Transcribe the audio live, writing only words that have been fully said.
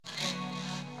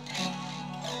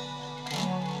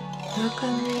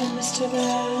Welcome to Mr.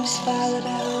 Bear's Violet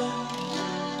Hour,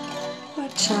 where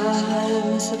time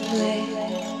is a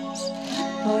place,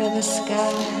 where the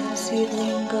sky is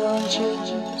evening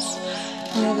gorgeous,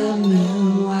 where the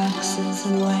moon waxes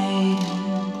and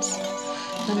wanes,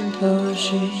 and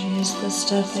poetry is the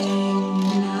stuffing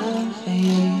in our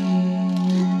veins,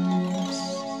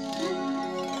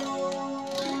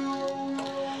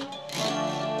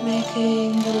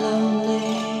 making the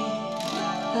lonely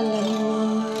a little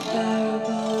more bearable.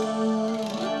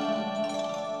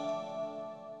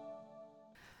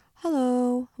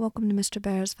 Hello, welcome to Mr.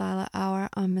 Bear's Violet Hour.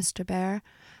 I'm Mr. Bear,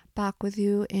 back with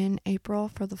you in April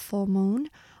for the full moon.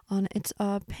 It's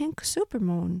a pink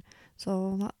supermoon,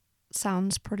 so that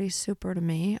sounds pretty super to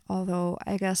me, although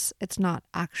I guess it's not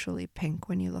actually pink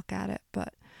when you look at it,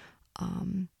 but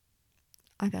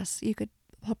I guess you could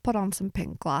put on some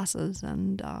pink glasses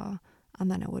and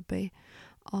then it would be.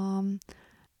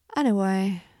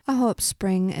 Anyway, I hope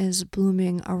spring is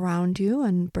blooming around you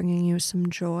and bringing you some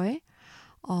joy.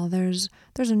 There's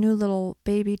a new little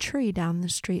baby tree down the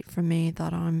street from me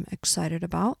that I'm excited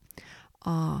about.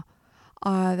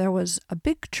 There was a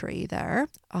big tree there,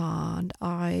 and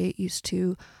I used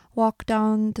to walk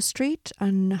down the street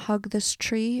and hug this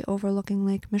tree overlooking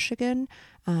Lake Michigan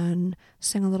and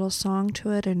sing a little song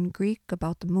to it in Greek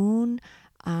about the moon,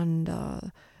 and I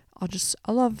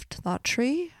loved that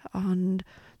tree, and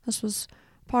this was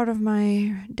part of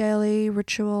my daily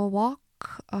ritual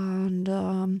walk, and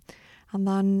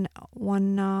then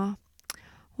one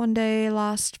day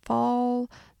last fall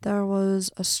there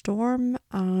was a storm,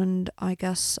 and I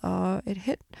guess it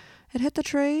hit the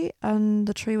tree, and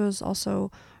the tree was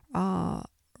also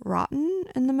rotten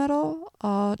in the middle.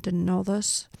 Didn't know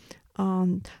this.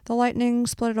 The lightning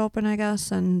split it open, I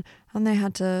guess, and they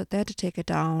had to take it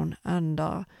down, and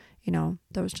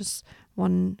there was just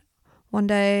one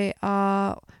day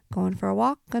going for a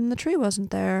walk, and the tree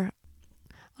wasn't there.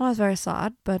 I was very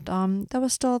sad, but there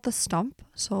was still the stump,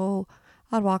 so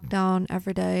I'd walk down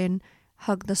every day and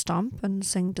hug the stump and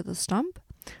sing to the stump,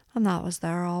 and that was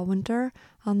there all winter.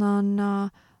 And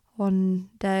then one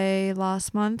day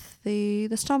last month, the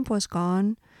stump was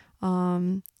gone,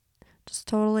 just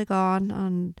totally gone,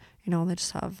 and they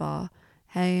just have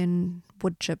hay and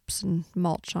wood chips and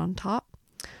mulch on top.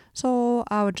 So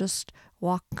I would just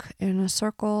walk in a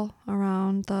circle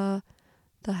around the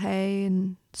hay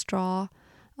and straw,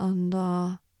 and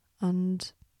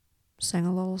sing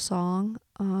a little song,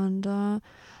 and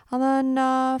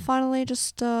then finally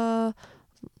just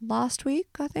last week,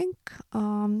 I think,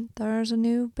 there's a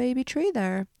new baby tree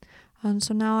there, and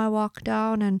so now I walk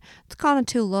down, and it's kind of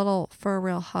too little for a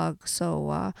real hug,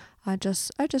 so I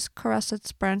just caress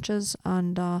its branches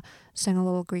and sing a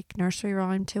little Greek nursery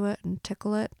rhyme to it and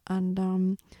tickle it,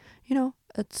 and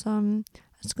it's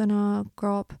gonna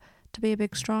grow up to be a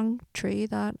big strong tree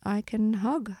that I can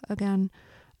hug again.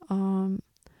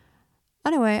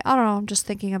 Anyway, I don't know, I'm just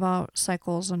thinking about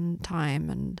cycles and time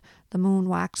and the moon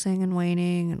waxing and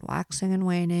waning and waxing and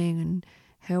waning, and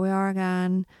here we are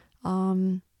again,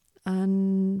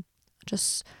 and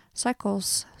just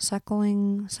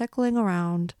cycling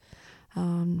around,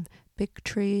 big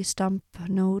tree, stump,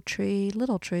 no tree,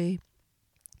 little tree,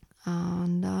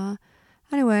 and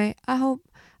anyway, I hope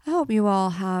you all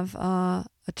have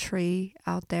a tree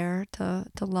out there to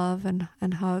love and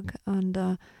hug, and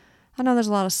I know there's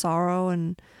a lot of sorrow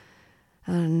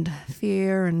and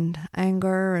fear and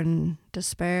anger and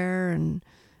despair and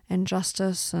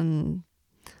injustice, and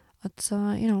it's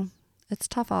it's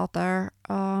tough out there.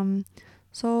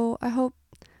 So I hope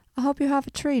you have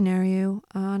a tree near you,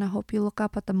 and I hope you look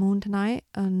up at the moon tonight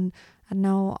and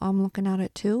know I'm looking at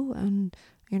it too, and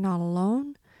you're not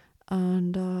alone.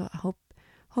 And I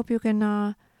hope you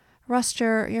can rest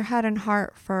your head and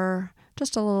heart for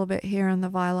just a little bit here in the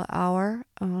Violet Hour,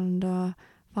 and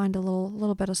find a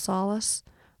little bit of solace.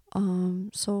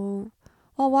 So,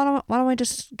 well, why don't we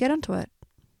just get into it?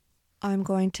 I'm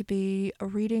going to be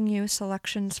reading you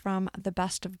selections from The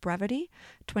Best of Brevity,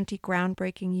 20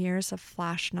 Groundbreaking Years of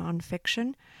Flash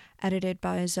Nonfiction, edited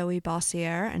by Zoe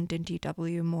Bossier and Dinty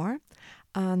W. Moore.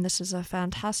 And this is a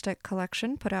fantastic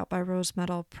collection put out by Rose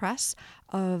Metal Press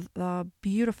of the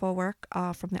beautiful work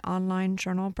from the online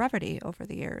journal Brevity over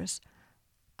the years.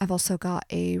 I've also got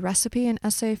a recipe and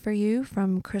essay for you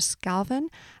from Chris Galvin,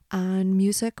 and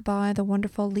music by the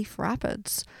wonderful Leaf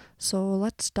Rapids. So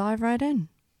let's dive right in.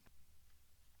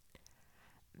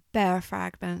 Bear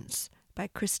Fragments by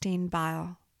Christine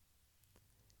Bile.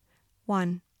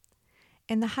 1.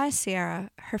 In the High Sierra,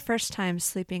 her first time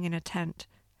sleeping in a tent,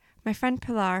 my friend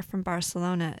Pilar from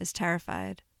Barcelona is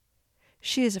terrified.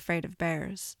 She is afraid of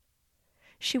bears.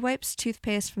 She wipes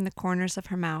toothpaste from the corners of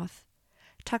her mouth,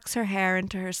 tucks her hair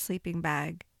into her sleeping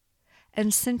bag,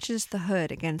 and cinches the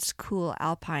hood against cool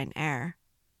alpine air.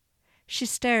 She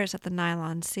stares at the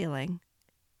nylon ceiling.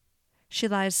 She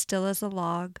lies still as a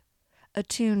log,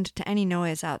 attuned to any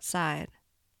noise outside.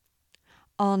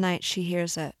 All night she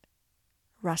hears it.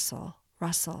 Rustle,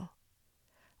 rustle.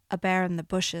 A bear in the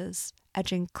bushes,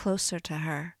 edging closer to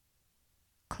her.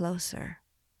 Closer.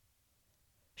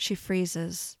 She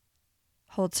freezes,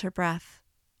 holds her breath.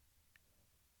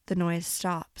 The noise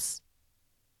stops.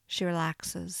 She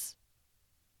relaxes.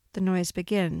 The noise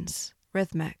begins,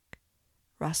 rhythmic.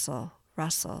 Rustle,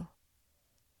 rustle.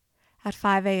 At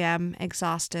 5 a.m.,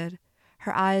 exhausted,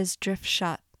 her eyes drift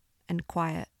shut and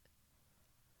quiet.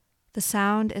 The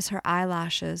sound is her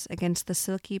eyelashes against the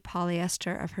silky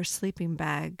polyester of her sleeping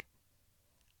bag.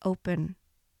 Open,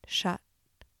 shut,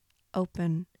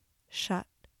 open, shut.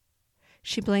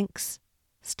 She blinks,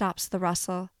 stops the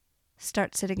rustle,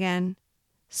 starts it again,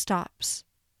 stops,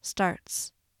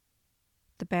 starts.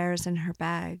 The bear is in her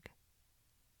bag.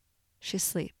 She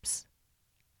sleeps.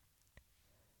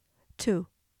 2.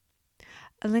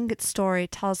 A Tlingit story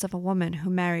tells of a woman who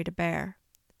married a bear.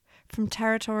 From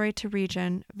territory to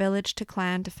region, village to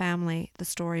clan to family, the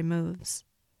story moves.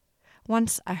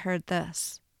 Once I heard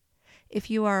this. If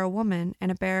you are a woman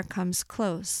and a bear comes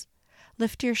close,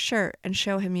 lift your shirt and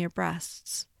show him your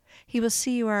breasts. He will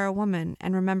see you are a woman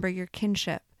and remember your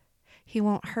kinship. He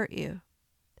won't hurt you.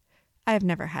 I have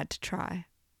never had to try.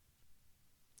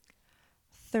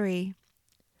 3.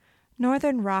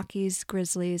 Northern Rockies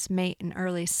grizzlies mate in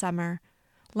early summer,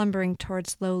 lumbering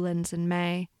towards lowlands in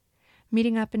May,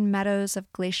 meeting up in meadows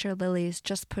of glacier lilies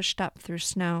just pushed up through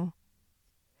snow.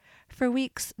 For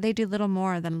weeks they do little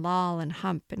more than loll and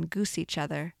hump and goose each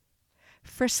other,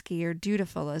 frisky or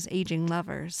dutiful as aging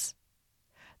lovers.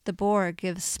 The boar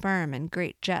gives sperm in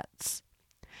great jets,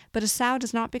 but a sow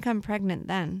does not become pregnant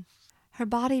then. Her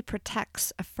body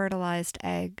protects a fertilized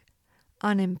egg,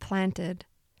 unimplanted,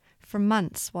 for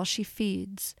months while she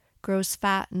feeds, grows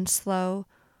fat and slow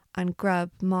on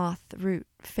grub, moth, root,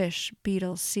 fish,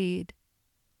 beetle, seed.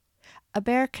 A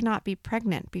bear cannot be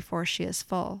pregnant before she is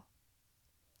full.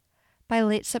 By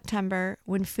late September,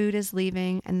 when food is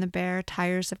leaving and the bear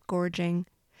tires of gorging,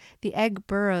 the egg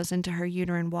burrows into her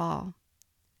uterine wall.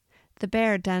 The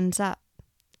bear dens up.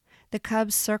 The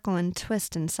cubs circle and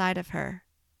twist inside of her.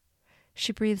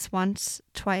 She breathes once,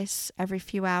 twice, every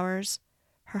few hours.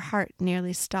 Her heart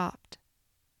nearly stopped.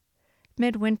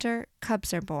 Midwinter,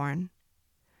 cubs are born.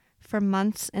 For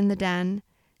months in the den,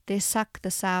 they suck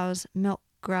the sow's milk,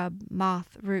 grub,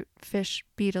 moth, root, fish,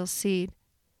 beetle, seed,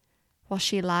 while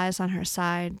she lies on her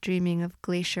side dreaming of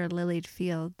glacier-lilied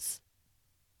fields.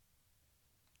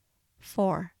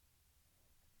 4.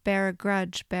 Bear a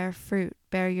grudge, bear fruit,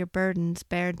 bear your burdens,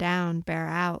 bear down, bear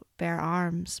out, bear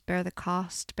arms, bear the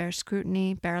cost, bear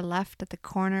scrutiny, bear left at the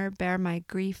corner, bear my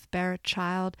grief, bear a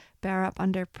child, bear up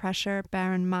under pressure,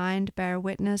 bear in mind, bear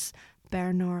witness,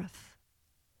 bear north.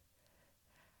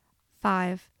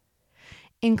 5.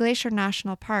 In Glacier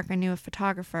National Park, I knew a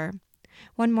photographer.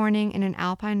 One morning in an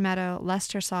alpine meadow,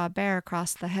 Lester saw a bear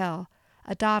across the hill,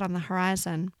 a dot on the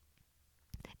horizon.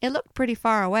 It looked pretty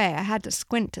far away. I had to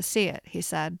squint to see it, he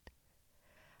said.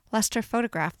 Lester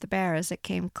photographed the bear as it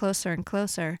came closer and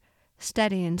closer,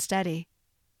 steady and steady.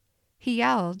 He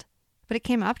yelled, but it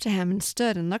came up to him and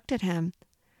stood and looked at him.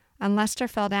 And Lester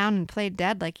fell down and played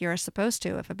dead like you are supposed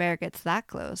to if a bear gets that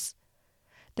close.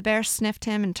 The bear sniffed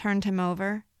him and turned him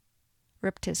over,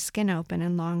 ripped his skin open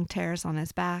in long tears on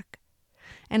his back,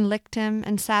 and licked him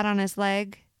and sat on his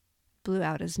leg, blew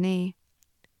out his knee,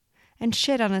 and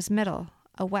shit on his middle,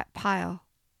 a wet pile.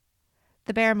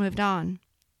 The bear moved on.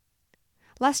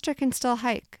 Lester can still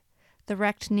hike, the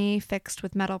wrecked knee fixed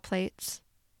with metal plates.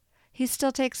 He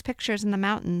still takes pictures in the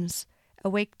mountains,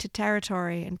 awake to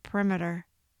territory and perimeter.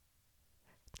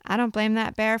 I don't blame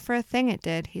that bear for a thing it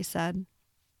did, he said.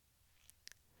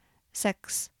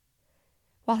 6.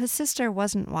 While his sister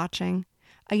wasn't watching,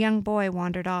 a young boy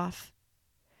wandered off.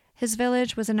 His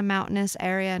village was in a mountainous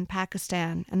area in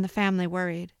Pakistan, and the family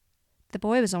worried. The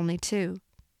boy was only 2.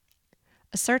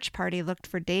 A search party looked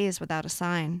for days without a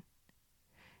sign.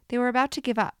 They were about to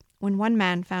give up when one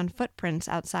man found footprints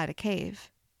outside a cave.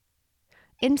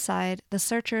 Inside, the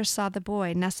searchers saw the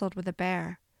boy nestled with a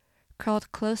bear,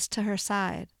 curled close to her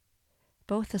side,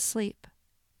 both asleep.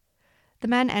 The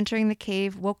men entering the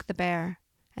cave woke the bear,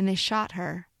 and they shot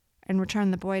her and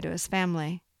returned the boy to his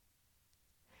family.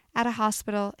 At a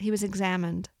hospital, he was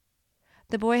examined.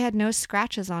 The boy had no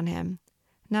scratches on him,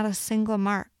 not a single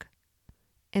mark.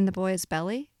 In the boy's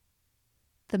belly,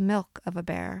 the milk of a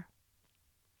bear.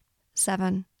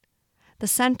 7. The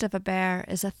scent of a bear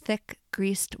is a thick,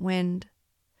 greased wind,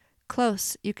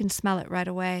 close, you can smell it right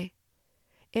away.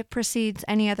 It precedes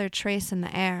any other trace in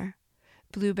the air,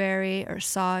 blueberry or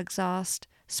saw exhaust,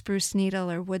 spruce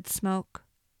needle or wood smoke.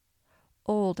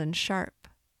 Old and sharp.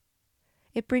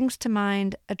 It brings to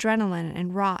mind adrenaline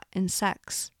and rot and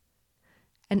sex,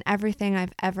 and everything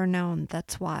I've ever known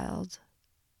that's wild.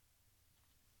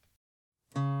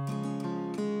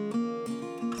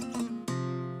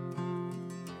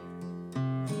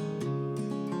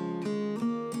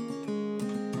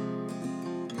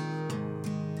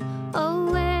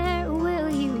 Oh, where will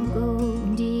you go,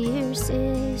 dear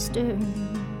sister?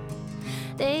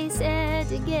 They said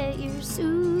to get your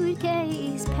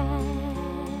suitcase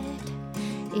packed.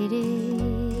 It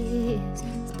is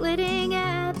splitting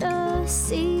at the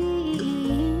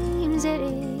seams. It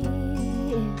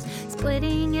is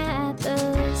splitting at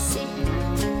the seams.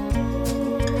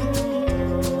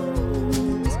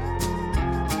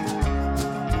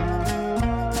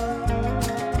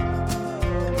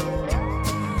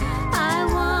 I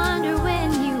wonder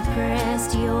when you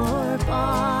pressed your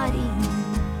body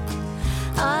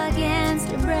against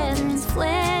a brethren's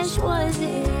flesh, was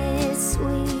it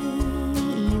sweet?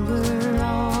 You were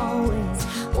always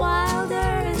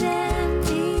wilder than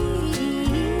me.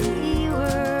 You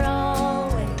were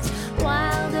always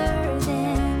wilder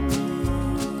than me.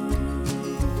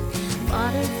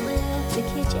 Father flipped the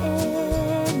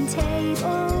kitchen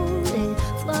table. It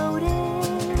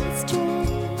floated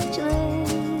strangely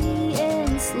in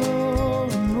slow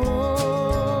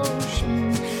motion.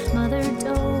 Mother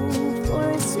dove for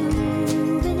a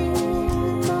souvenir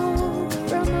mug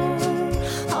from her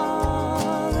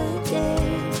holiday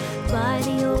by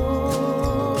the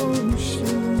ocean.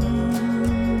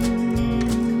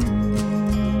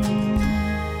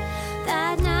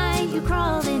 That night you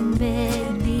crawled in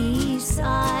bed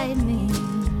beside me.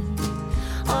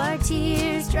 Our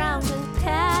tears drowned the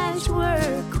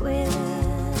patchwork quilt.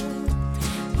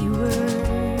 You were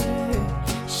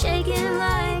shaking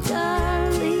like a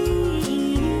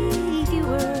leaf. You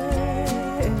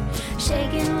were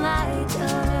shaking like a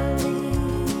leaf.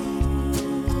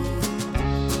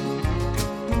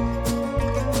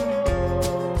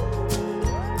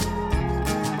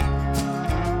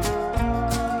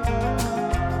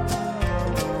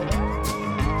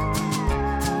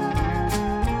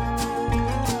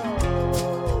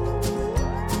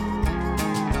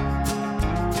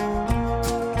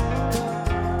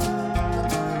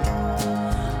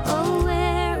 Oh,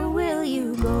 where will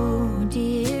you go,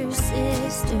 dear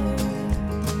sister?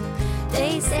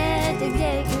 They said to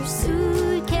get your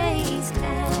suitcase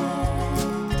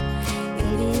packed.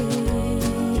 It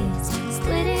is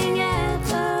splitting at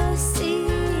the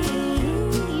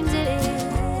seams. It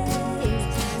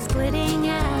is splitting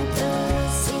at the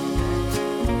seams.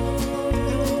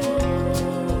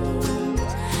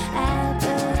 At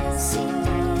the seams.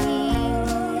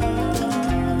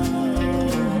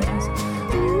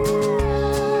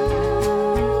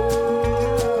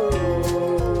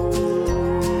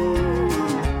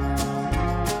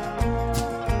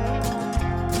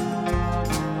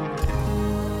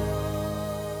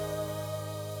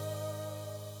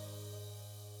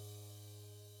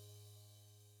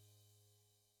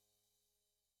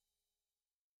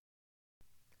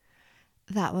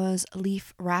 That was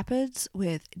Leaf Rapids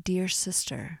with Dear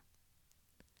Sister.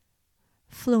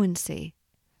 Fluency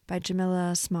by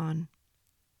Jamila Osman.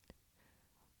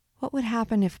 What would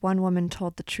happen if one woman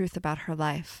told the truth about her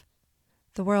life?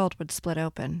 The world would split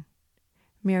open.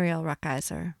 Muriel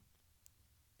Rukeyser.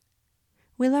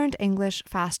 We learned English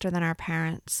faster than our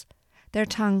parents, their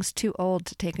tongues too old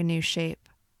to take a new shape.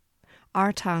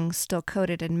 Our tongues still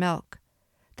coated in milk.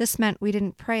 This meant we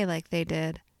didn't pray like they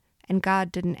did, and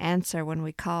God didn't answer when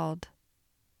we called.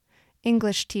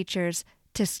 English teachers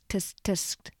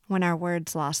tisk-tisk-tisked when our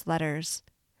words lost letters,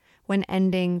 when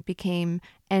ending became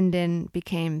endin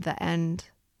became the end.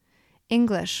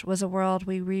 English was a world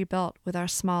we rebuilt with our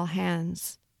small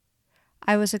hands.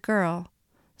 I was a girl,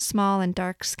 small and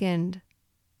dark-skinned.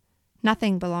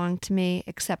 Nothing belonged to me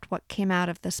except what came out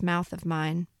of this mouth of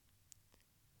mine.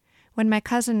 When my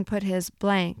cousin put his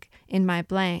blank in my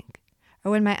blank, or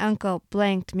when my uncle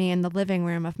blanked me in the living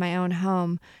room of my own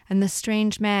home, and the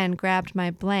strange man grabbed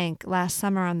my blank last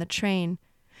summer on the train,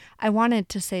 I wanted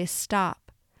to say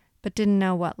stop, but didn't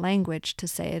know what language to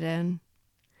say it in.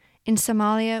 In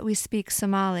Somalia, we speak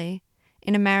Somali.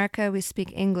 In America, we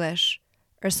speak English,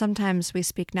 or sometimes we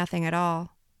speak nothing at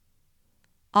all.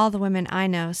 All the women I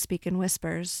know speak in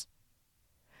whispers.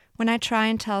 When I try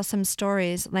and tell some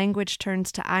stories, language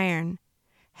turns to iron,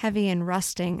 heavy and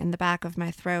rusting in the back of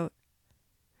my throat.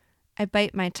 I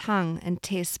bite my tongue and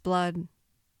taste blood.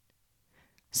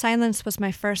 Silence was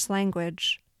my first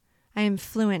language. I am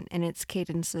fluent in its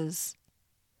cadences.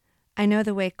 I know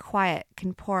the way quiet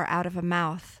can pour out of a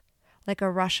mouth like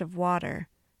a rush of water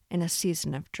in a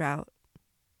season of drought.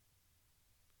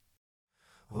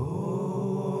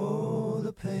 Oh,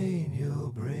 the pain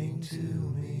you'll bring to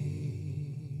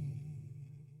me.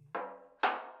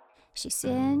 She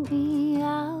sent me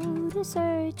out a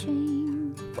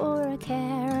searching for a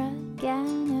carrot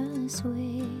and a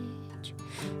switch,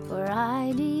 for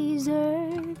I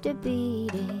deserved a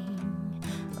beating,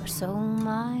 or so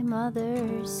my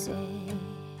mother said.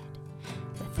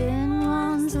 The thin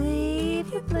ones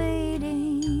leave you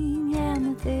bleeding,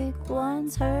 and the thick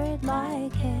ones hurt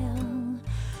like hell.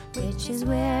 Which is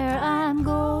where I'm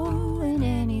going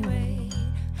anyway,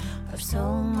 or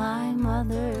so my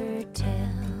mother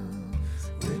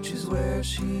tells. Which is where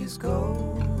she's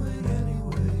going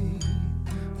anyway,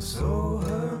 so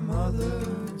her mother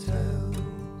tells.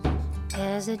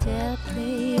 As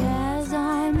adeptly as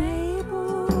I'm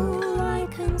able, I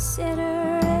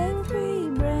consider every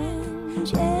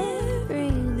branch,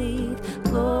 every leaf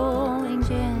blowing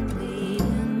gently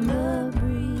in the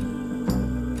breeze.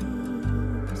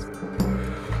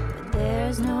 But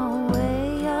there's no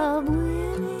way of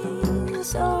winning,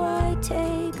 so I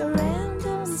take a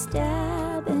random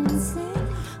stab and sing.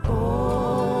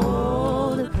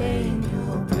 Oh, the pain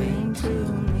you'll bring to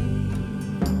me.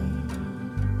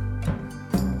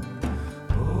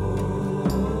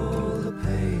 Oh, the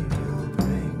pain you'll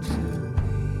bring to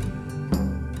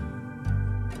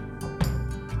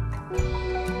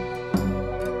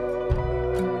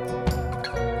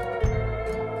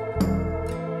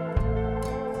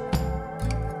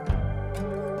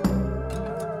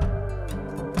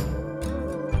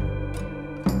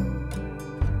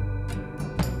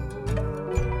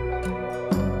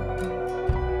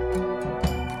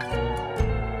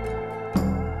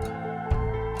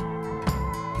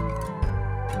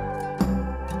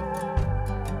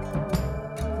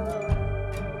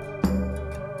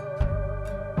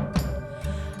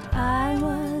I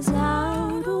was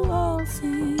out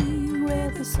waltzing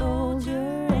with a soldier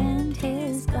and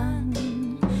his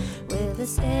gun, with a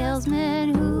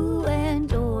salesman who went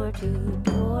door to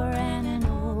door and an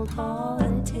old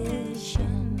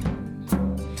politician.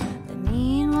 The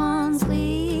mean ones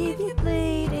leave you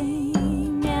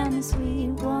bleeding, and the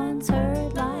sweet ones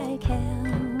hurt like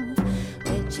hell.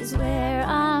 Which is where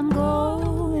I'm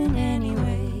going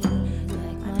anyway,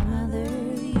 like my mother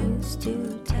used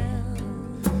to tell.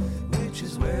 which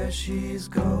is where she's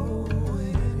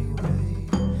going anyway,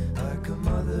 like a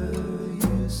mother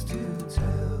used to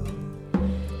tell.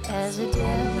 As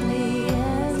adeptly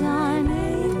as I'm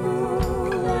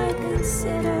able, I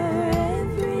consider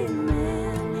every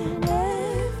man and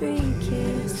every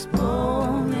kiss,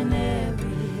 poem and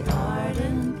every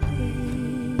ardent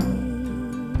plea.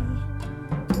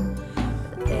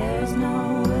 But there's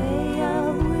no way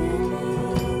of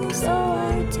winning, so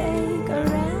I take a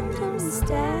random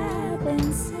stab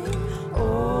and sing.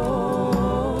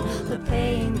 Oh, the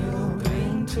pain you'll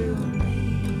bring to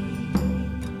me.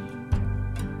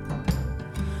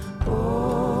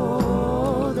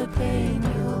 Oh, the pain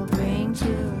you'll bring to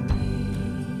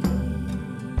me.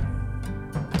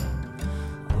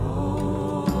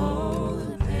 Oh,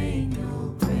 the pain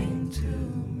you'll bring to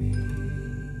me.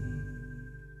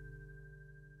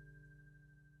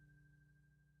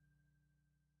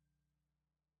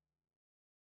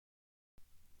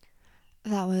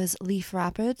 That was Leaf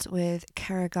Rapids with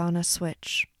Caragana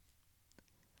Switch.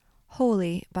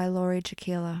 Holy by Lori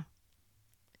Jaquila.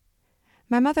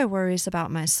 My mother worries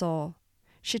about my soul.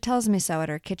 She tells me so at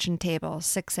her kitchen table,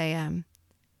 6 a.m.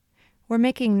 We're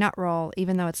making nut roll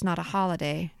even though it's not a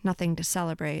holiday, nothing to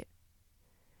celebrate.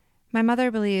 My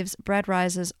mother believes bread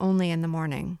rises only in the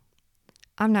morning.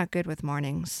 I'm not good with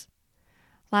mornings.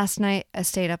 Last night I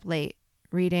stayed up late,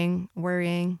 reading,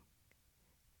 worrying.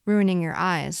 Ruining your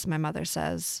eyes, my mother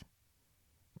says.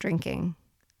 Drinking.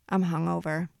 I'm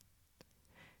hungover.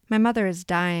 My mother is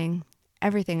dying.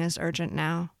 Everything is urgent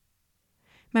now.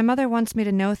 My mother wants me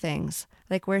to know things,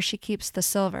 like where she keeps the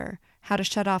silver, how to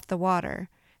shut off the water,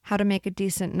 how to make a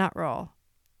decent nut roll.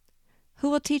 Who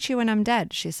will teach you when I'm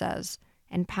dead, she says,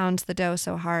 and pounds the dough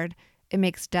so hard it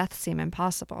makes death seem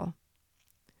impossible.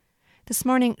 This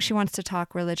morning she wants to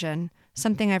talk religion,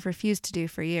 something I've refused to do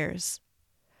for years.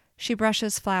 She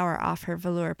brushes flour off her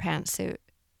velour pantsuit.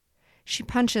 She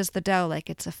punches the dough like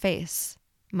it's a face,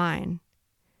 mine.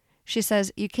 She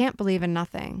says, you can't believe in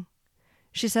nothing.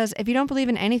 She says, if you don't believe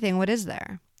in anything, what is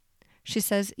there? She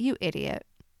says, you idiot.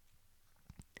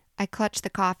 I clutch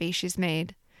the coffee she's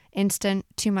made, instant,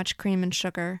 too much cream and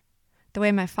sugar, the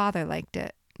way my father liked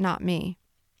it, not me.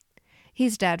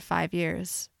 He's dead 5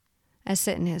 years. I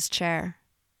sit in his chair.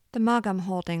 The mug I'm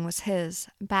holding was his,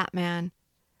 Batman.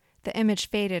 The image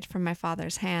faded from my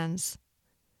father's hands.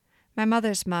 My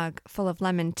mother's mug, full of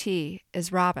lemon tea,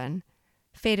 is Robin,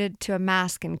 faded to a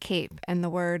mask and cape and the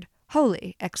word,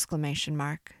 "Holy!" exclamation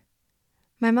mark.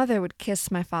 My mother would kiss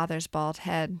my father's bald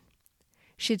head.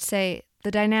 She'd say,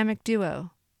 "The dynamic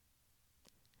duo."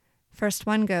 "First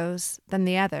one goes, then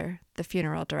the other," the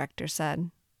funeral director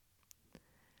said.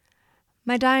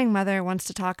 My dying mother wants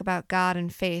to talk about God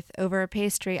and faith over a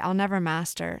pastry I'll never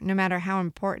master, no matter how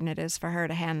important it is for her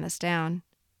to hand this down.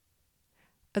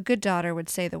 A good daughter would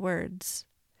say the words.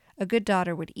 A good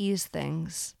daughter would ease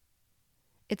things.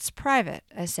 "It's private,"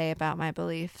 I say about my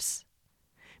beliefs.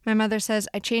 My mother says,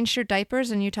 "I changed your diapers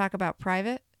and you talk about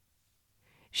private?"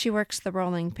 She works the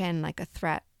rolling pin like a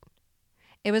threat.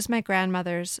 It was my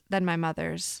grandmother's, then my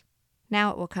mother's. Now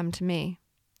it will come to me.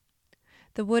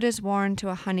 The wood is worn to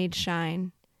a honeyed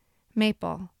shine.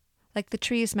 Maple, like the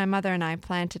trees my mother and I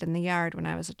planted in the yard when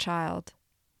I was a child.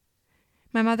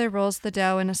 My mother rolls the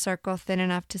dough in a circle thin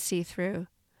enough to see through,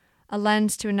 a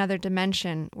lens to another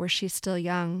dimension where she's still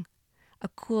young, a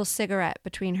cool cigarette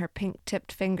between her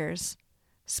pink-tipped fingers,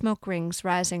 smoke rings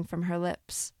rising from her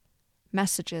lips,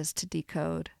 messages to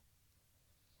decode.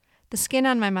 The skin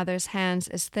on my mother's hands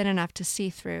is thin enough to see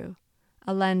through,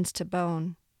 a lens to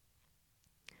bone.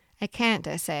 I can't,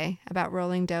 I say, about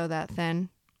rolling dough that thin.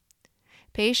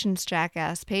 "Patience,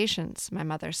 jackass, patience," my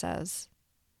mother says.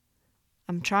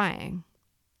 I'm trying.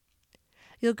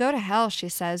 "You'll go to hell," she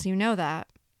says, "you know that."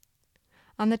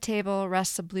 On the table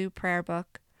rests a blue prayer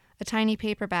book, a tiny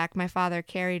paperback my father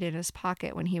carried in his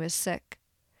pocket when he was sick.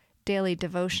 Daily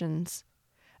devotions.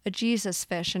 A Jesus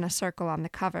fish in a circle on the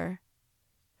cover.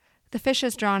 The fish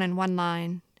is drawn in one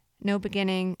line. No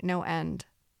beginning, no end.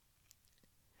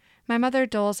 My mother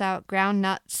doles out ground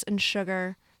nuts and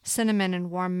sugar, cinnamon and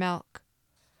warm milk.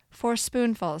 4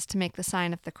 spoonfuls to make the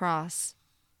sign of the cross.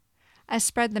 I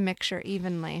spread the mixture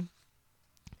evenly,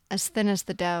 as thin as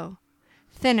the dough,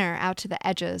 thinner out to the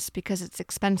edges because it's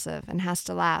expensive and has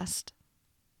to last.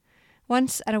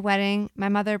 Once at a wedding, my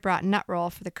mother brought nut roll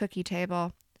for the cookie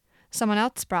table. Someone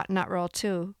else brought nut roll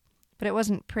too, but it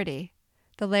wasn't pretty,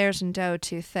 the layers in dough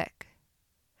too thick.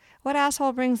 "What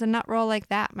asshole brings a nut roll like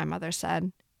that?" my mother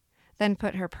said, then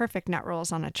put her perfect nut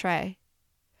rolls on a tray.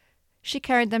 She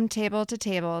carried them table to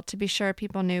table to be sure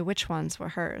people knew which ones were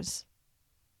hers.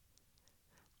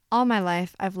 All my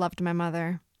life I've loved my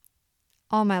mother.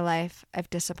 All my life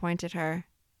I've disappointed her.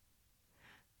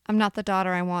 I'm not the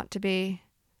daughter I want to be.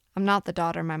 I'm not the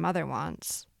daughter my mother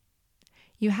wants.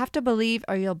 "You have to believe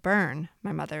or you'll burn,"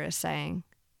 my mother is saying.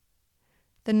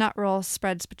 The nut roll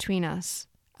spreads between us,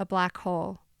 a black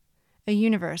hole, a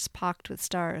universe pocked with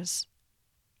stars.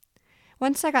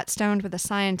 Once I got stoned with a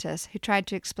scientist who tried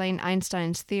to explain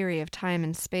Einstein's theory of time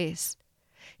and space.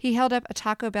 He held up a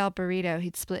Taco Bell burrito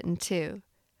he'd split in 2.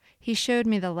 He showed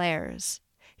me the layers.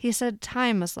 He said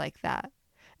time was like that,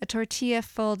 a tortilla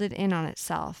folded in on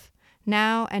itself,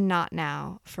 now and not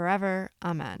now, forever,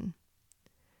 amen.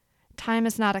 Time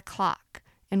is not a clock,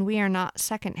 and we are not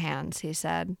second hands, he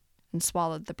said, and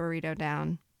swallowed the burrito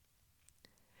down.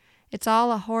 "It's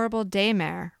all a horrible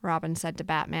daymare," Robin said to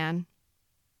Batman.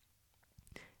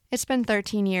 It's been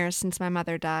 13 years since my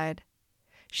mother died.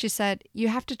 She said, "You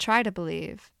have to try to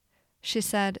believe." She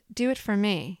said, "Do it for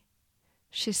me."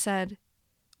 She said,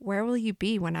 "Where will you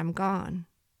be when I'm gone?"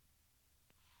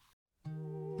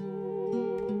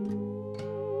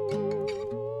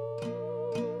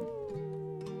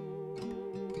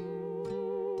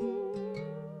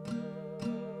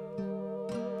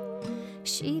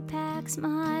 She packs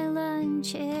my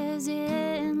lunches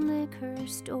in liquor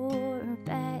store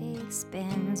bags,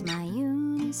 spends my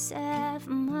UNICEF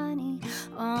money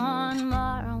on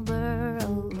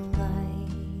Marlboro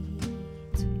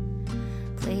Light,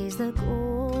 plays the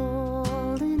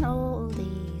golden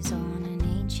oldies on an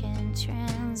ancient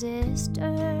transistor,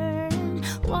 and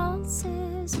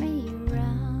waltzes me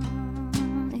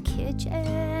around the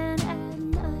kitchen.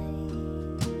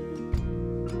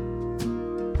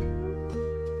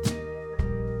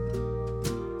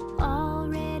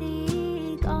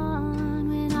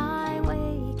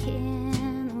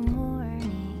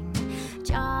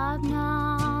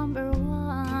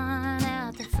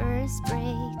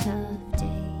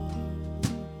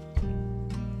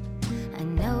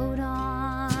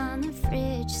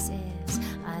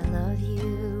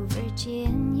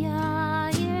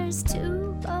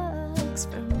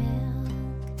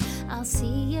 I'll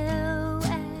see you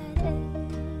at 8.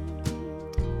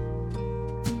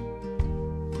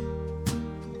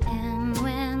 And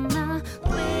when the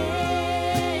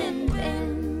wind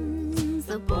bends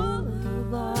the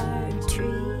boulevard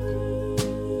tree,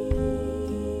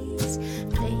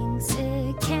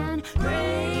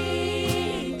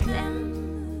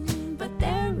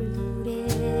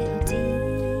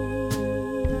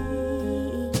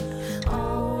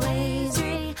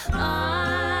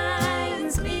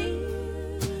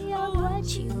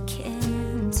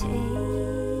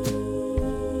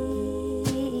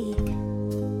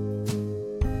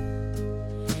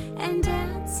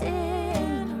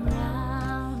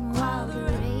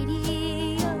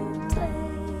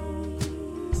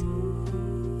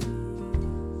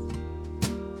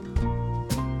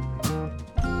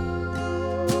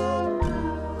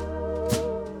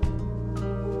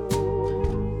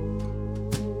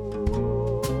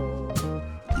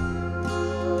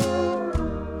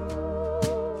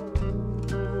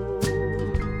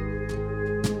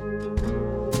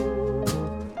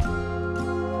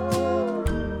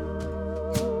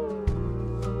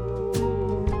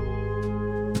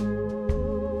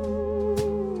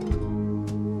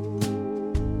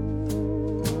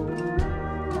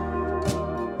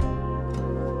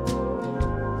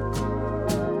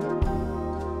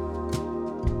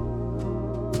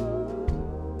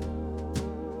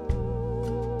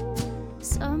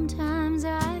 Sometimes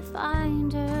I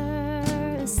find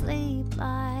her asleep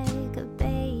like a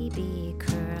baby,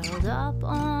 curled up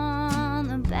on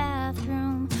the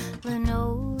bathroom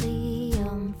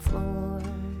linoleum floor.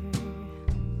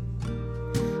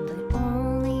 But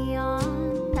only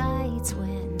on nights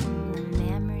when the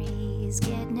memories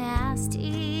get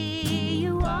nasty.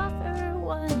 You offer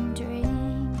one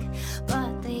drink,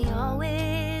 but they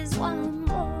always want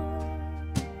more.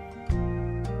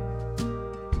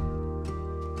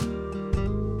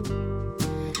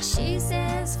 She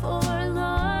says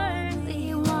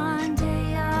forlornly, one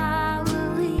day I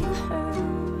will leave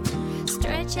her,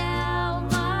 stretch out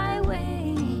my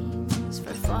wings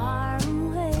for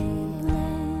faraway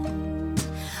lands.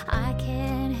 I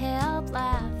can't help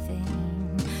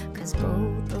laughing, 'cause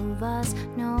both of us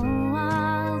know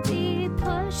I'll be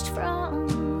pushed from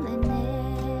the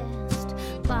nest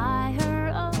by her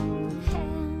own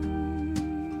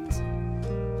hands.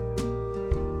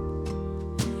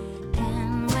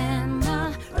 And when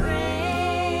the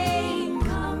rain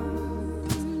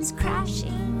comes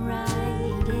crashing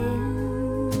right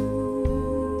in,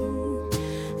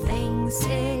 things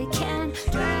it can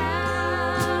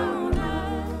drown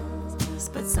us,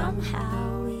 but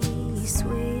somehow we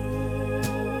swim.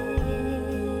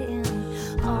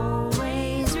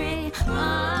 Always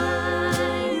reminds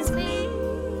me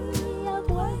of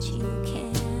what you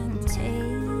can take.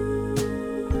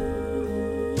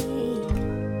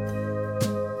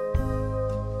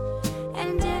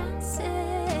 And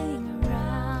dancing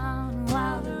around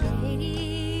while the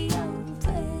radio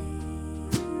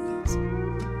plays.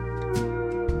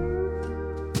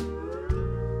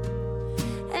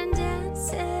 And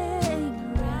dancing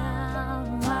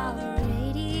around while the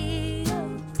radio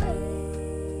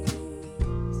plays.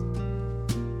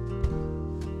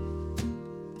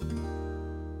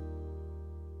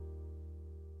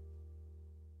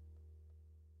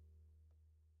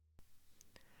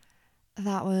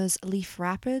 That was Leaf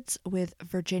Rapids with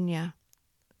Virginia.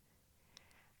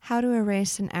 How to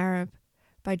Erase an Arab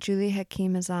by Julie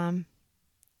Hakim Azam.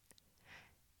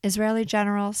 Israeli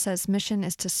general says mission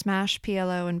is to smash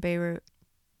PLO in Beirut.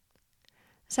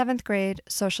 7th grade,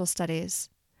 social studies.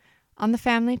 On the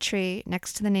family tree,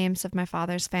 next to the names of my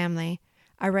father's family,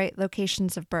 I write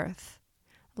locations of birth: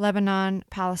 Lebanon,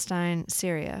 Palestine,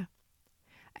 Syria.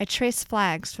 I trace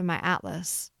flags from my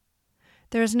atlas.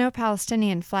 There is no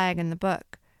Palestinian flag in the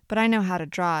book, but I know how to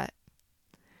draw it.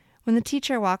 When the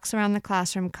teacher walks around the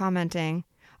classroom commenting,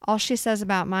 all she says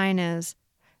about mine is,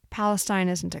 Palestine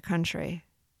isn't a country.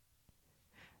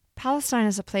 Palestine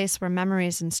is a place where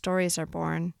memories and stories are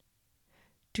born.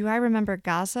 Do I remember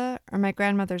Gaza or my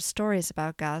grandmother's stories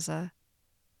about Gaza?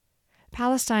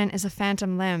 Palestine is a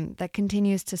phantom limb that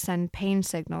continues to send pain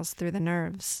signals through the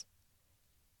nerves.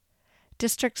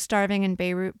 District starving in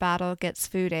Beirut battle gets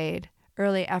food aid.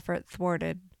 Early effort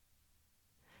thwarted.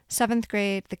 7th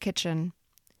grade, the kitchen.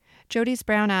 Jodi's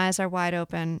brown eyes are wide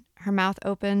open. Her mouth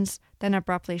opens, then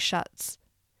abruptly shuts.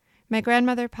 My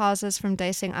grandmother pauses from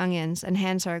dicing onions and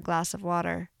hands her a glass of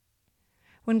water.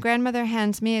 When grandmother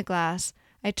hands me a glass,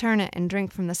 I turn it and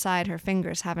drink from the side her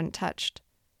fingers haven't touched.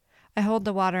 I hold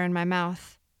the water in my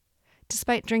mouth.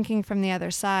 Despite drinking from the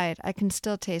other side, I can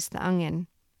still taste the onion.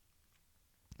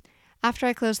 After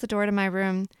I close the door to my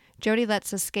room, Jodi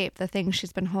lets escape the thing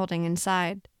she's been holding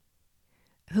inside.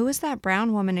 Who is that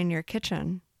brown woman in your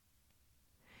kitchen?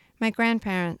 My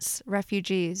grandparents,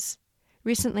 refugees,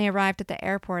 recently arrived at the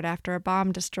airport after a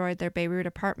bomb destroyed their Beirut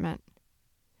apartment.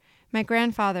 My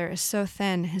grandfather is so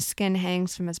thin his skin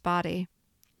hangs from his body.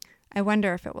 I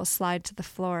wonder if it will slide to the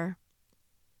floor.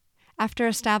 After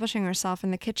establishing herself in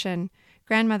the kitchen,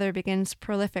 grandmother begins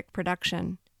prolific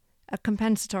production. A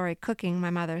compensatory cooking,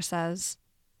 my mother says.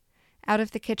 Out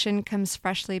of the kitchen comes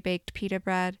freshly baked pita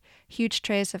bread, huge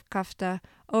trays of kofta,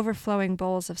 overflowing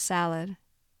bowls of salad.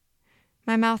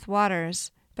 My mouth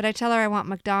waters, but I tell her I want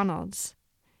McDonald's.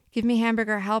 Give me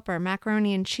hamburger helper,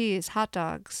 macaroni and cheese, hot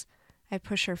dogs. I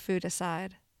push her food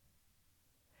aside.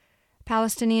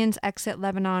 Palestinians exit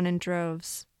Lebanon in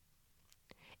droves.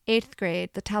 8th grade,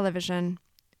 the television.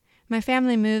 My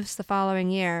family moves the following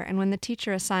year, and when the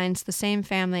teacher assigns the same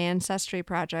family ancestry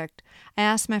project, I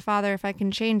ask my father if I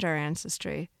can change our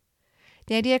ancestry.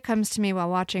 The idea comes to me while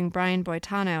watching Brian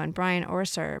Boitano and Brian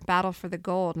Orser battle for the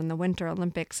gold in the Winter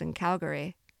Olympics in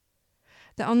Calgary.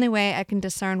 The only way I can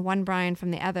discern one Brian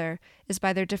from the other is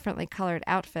by their differently colored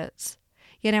outfits.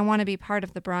 Yet I want to be part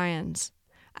of the Bryans.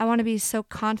 I want to be so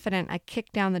confident I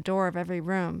kick down the door of every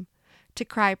room, to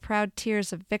cry proud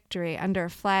tears of victory under a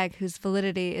flag whose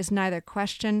validity is neither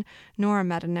questioned nor a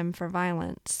metonym for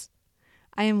violence.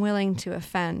 I am willing to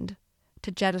offend,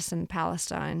 to jettison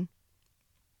Palestine.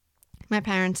 My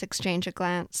parents exchange a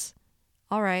glance.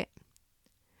 All right.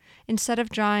 Instead of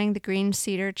drawing the green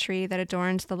cedar tree that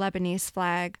adorns the Lebanese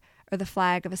flag or the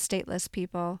flag of a stateless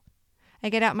people, I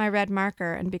get out my red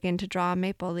marker and begin to draw a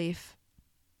maple leaf.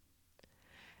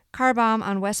 Car bomb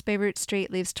on West Beirut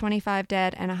Street leaves 25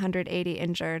 dead and 180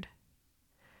 injured.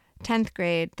 10th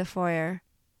grade, the foyer.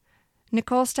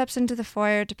 Nicole steps into the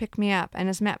foyer to pick me up and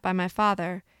is met by my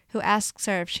father, who asks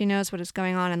her if she knows what is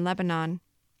going on in Lebanon.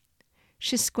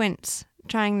 She squints,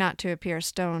 trying not to appear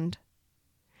stoned.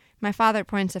 My father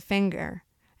points a finger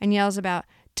and yells about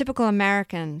typical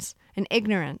Americans and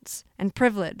ignorance and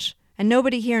privilege, and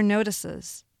nobody here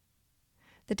notices.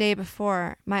 The day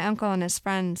before, my uncle and his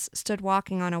friends stood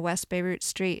walking on a West Beirut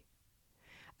street.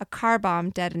 A car bomb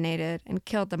detonated and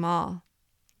killed them all.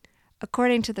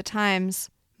 According to the Times,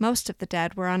 most of the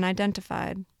dead were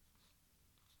unidentified.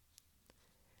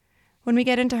 When we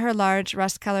get into her large,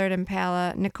 rust-colored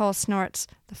Impala, Nicole snorts,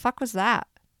 "The fuck was that?"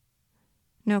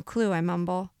 No clue, I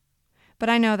mumble. But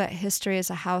I know that history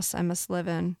is a house I must live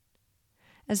in.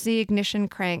 As the ignition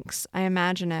cranks, I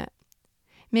imagine it.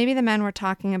 Maybe the men were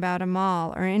talking about a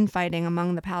mall or infighting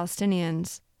among the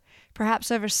Palestinians.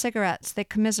 Perhaps over cigarettes they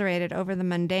commiserated over the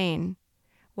mundane.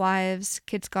 Wives,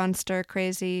 kids gone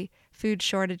stir-crazy, food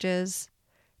shortages.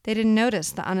 They didn't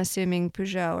notice the unassuming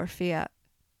Peugeot or Fiat.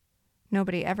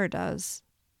 Nobody ever does.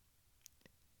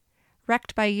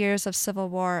 Wrecked by years of civil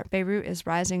war, Beirut is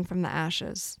rising from the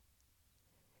ashes.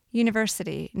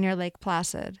 University, near Lake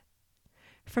Placid.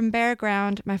 From bare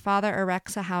ground, my father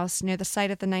erects a house near the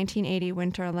site of the 1980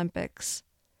 Winter Olympics.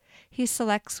 He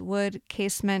selects wood,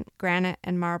 casement, granite,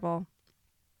 and marble.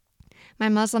 My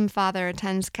Muslim father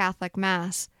attends Catholic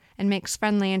Mass and makes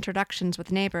friendly introductions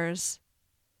with neighbors.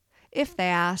 If they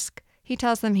ask, he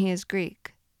tells them he is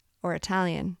Greek or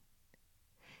Italian.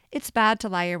 It's bad to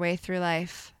lie your way through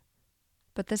life,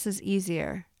 but this is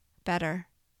easier, better.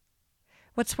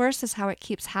 What's worse is how it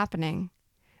keeps happening.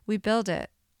 We build it,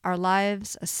 our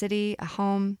lives, a city, a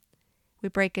home. We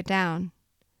break it down,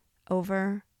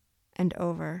 over and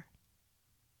over.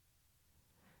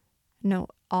 Note,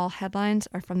 all headlines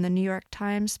are from the New York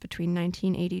Times between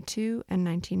 1982 and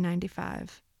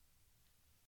 1995.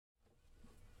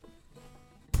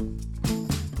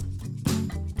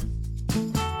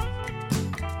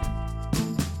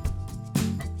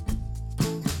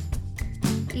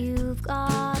 You've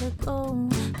gotta go,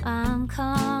 I'm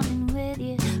coming with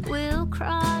you. We'll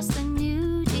cross the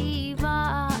new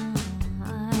divide.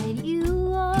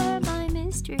 You are my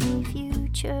mystery,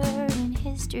 future and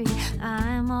history.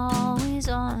 I'm always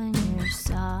on your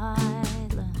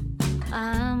side, love.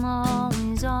 I'm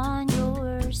always on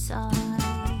your side.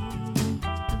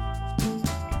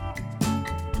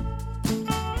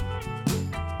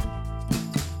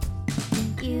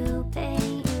 You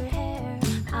paint your hair,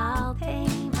 I'll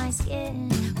paint my skin.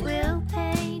 We'll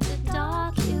paint a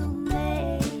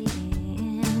document.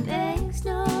 Makes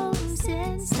no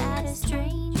sense that a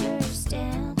stranger's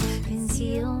stamp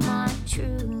conceal my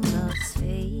true love's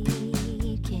fate.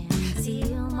 Can't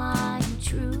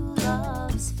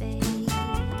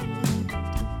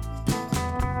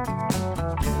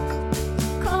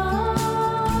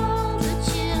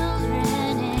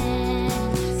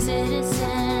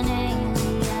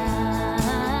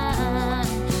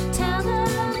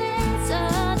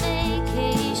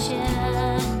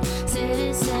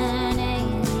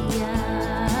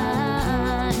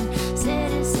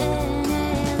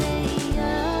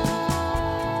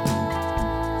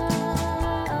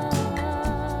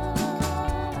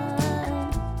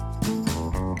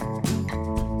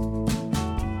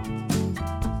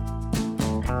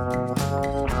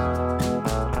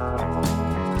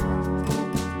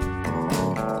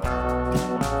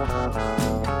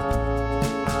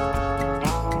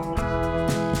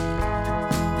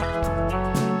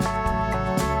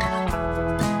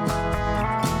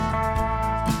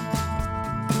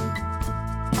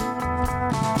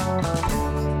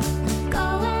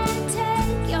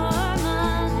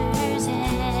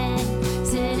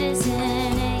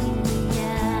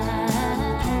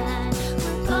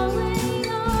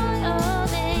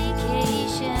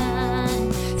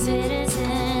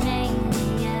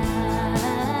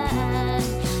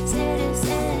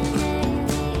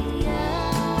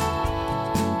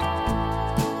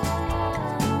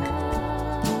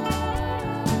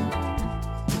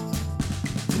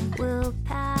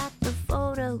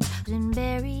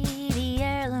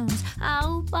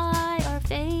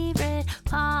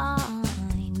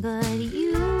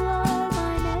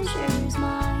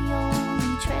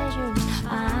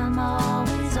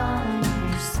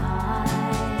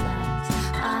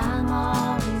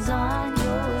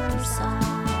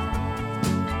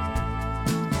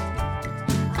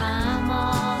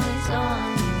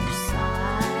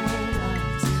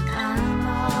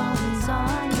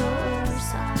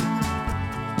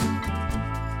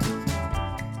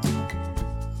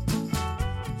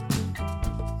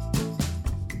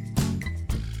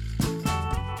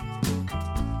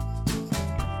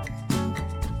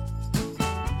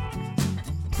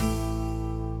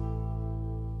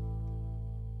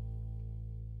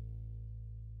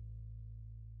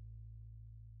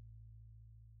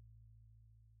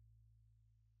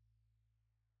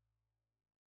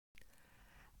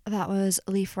That was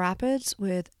Leaf Rapids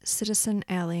with Citizen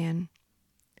Alien.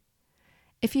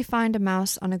 If You Find a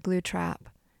Mouse on a Glue Trap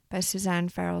by Suzanne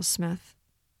Farrell Smith.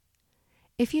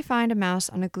 If you find a mouse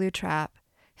on a glue trap,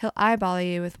 he'll eyeball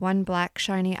you with one black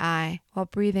shiny eye while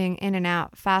breathing in and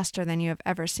out faster than you have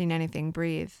ever seen anything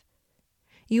breathe.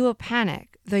 You will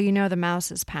panic, though you know the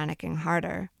mouse is panicking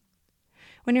harder.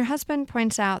 When your husband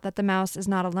points out that the mouse is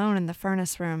not alone in the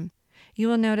furnace room, you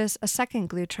will notice a second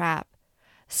glue trap,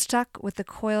 stuck with the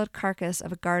coiled carcass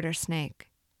of a garter snake.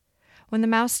 When the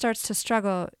mouse starts to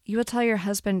struggle, you will tell your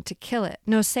husband to kill it,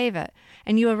 no, save it,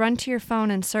 and you will run to your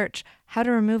phone and search how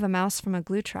to remove a mouse from a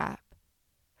glue trap.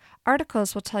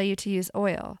 Articles will tell you to use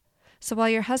oil, so while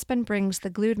your husband brings the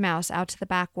glued mouse out to the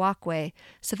back walkway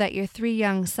so that your 3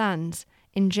 young sons,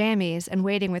 in jammies and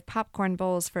waiting with popcorn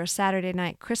bowls for a Saturday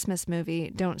night Christmas movie,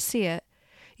 don't see it,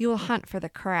 you will hunt for the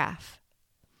carafe.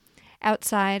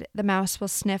 Outside, the mouse will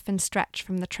sniff and stretch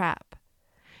from the trap.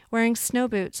 Wearing snow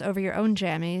boots over your own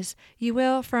jammies, you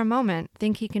will, for a moment,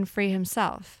 think he can free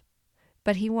himself.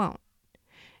 But he won't.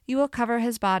 You will cover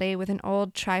his body with an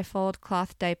old trifold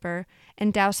cloth diaper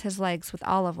and douse his legs with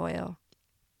olive oil.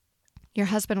 Your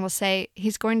husband will say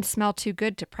he's going to smell too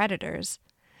good to predators.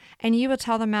 And you will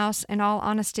tell the mouse in all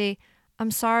honesty, I'm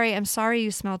sorry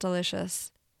you smell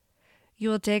delicious. You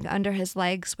will dig under his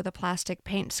legs with a plastic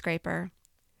paint scraper.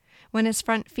 When his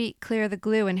front feet clear the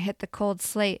glue and hit the cold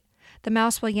slate, the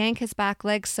mouse will yank his back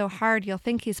legs so hard you'll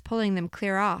think he's pulling them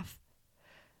clear off.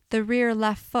 The rear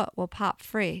left foot will pop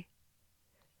free.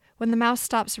 When the mouse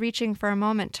stops reaching for a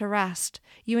moment to rest,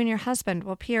 you and your husband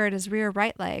will peer at his rear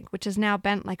right leg, which is now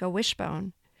bent like a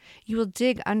wishbone. You will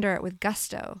dig under it with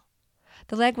gusto.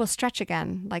 The leg will stretch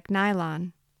again, like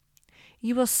nylon.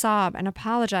 You will sob and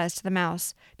apologize to the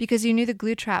mouse because you knew the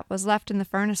glue trap was left in the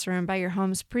furnace room by your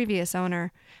home's previous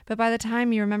owner, but by the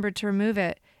time you remembered to remove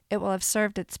it, it will have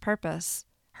served its purpose,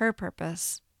 her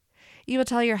purpose. You will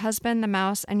tell your husband, the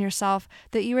mouse, and yourself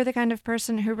that you are the kind of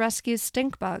person who rescues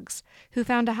stink bugs, who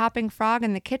found a hopping frog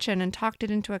in the kitchen and talked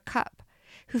it into a cup,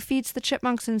 who feeds the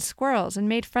chipmunks and squirrels and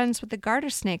made friends with the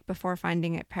garter snake before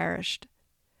finding it perished.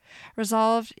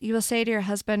 Resolved, you will say to your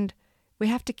husband, we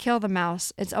have to kill the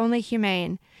mouse, it's only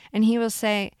humane, and he will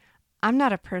say, I'm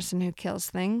not a person who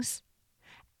kills things.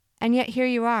 And yet here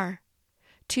you are.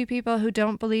 2 people who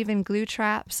don't believe in glue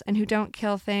traps and who don't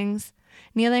kill things,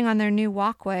 kneeling on their new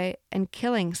walkway and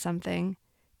killing something,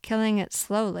 killing it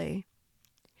slowly.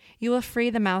 You will free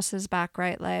the mouse's back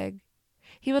right leg.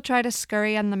 He will try to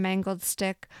scurry on the mangled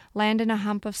stick, land in a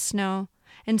hump of snow,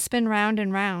 and spin round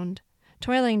and round,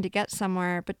 toiling to get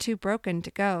somewhere but too broken to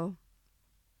go.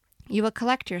 You will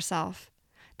collect yourself.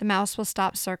 The mouse will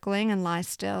stop circling and lie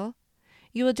still.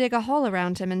 You will dig a hole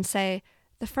around him and say,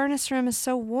 the furnace room is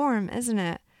so warm, isn't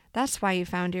it? That's why you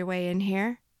found your way in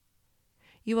here.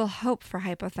 You will hope for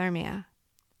hypothermia.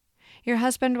 Your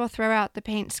husband will throw out the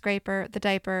paint scraper, the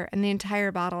diaper, and the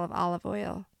entire bottle of olive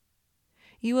oil.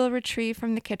 You will retrieve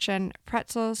from the kitchen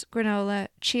pretzels, granola,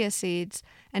 chia seeds,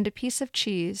 and a piece of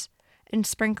cheese, and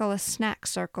sprinkle a snack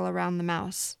circle around the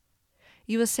mouse.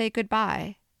 You will say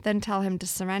goodbye, then tell him to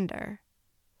surrender.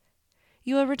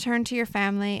 You will return to your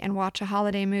family and watch a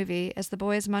holiday movie as the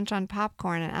boys munch on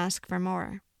popcorn and ask for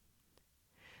more.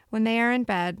 When they are in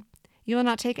bed, you will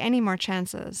not take any more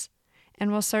chances,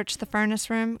 and will search the furnace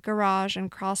room, garage,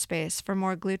 and crawl space for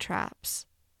more glue traps.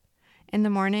 In the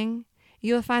morning,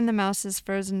 you will find the mouse's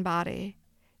frozen body,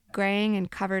 graying and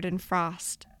covered in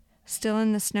frost, still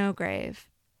in the snow grave.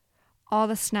 All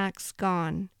the snacks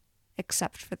gone,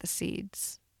 except for the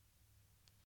seeds.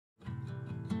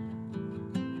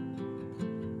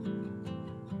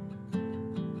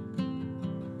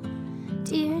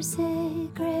 Dear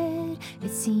Sigrid, it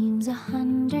seems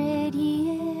 100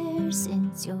 years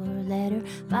since your letter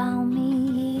found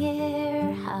me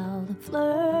here. How the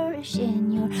flourish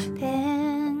in your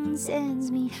pen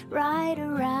sends me right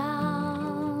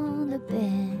around the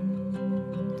bend.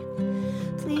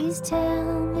 Please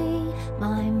tell me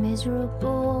my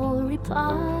miserable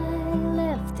reply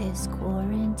left this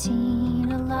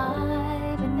quarantine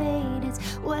alive and made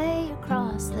its way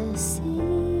across the sea.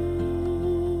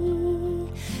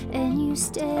 And you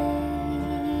stayed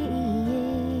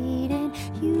and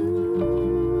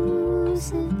used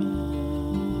to be.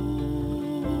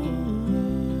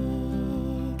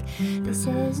 This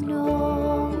is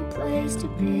no place to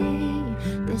be.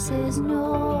 This is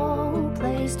no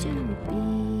place to be.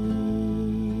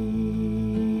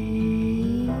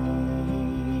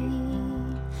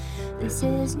 This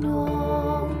is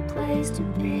no place to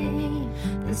be.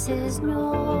 This is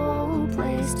no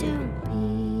place to be.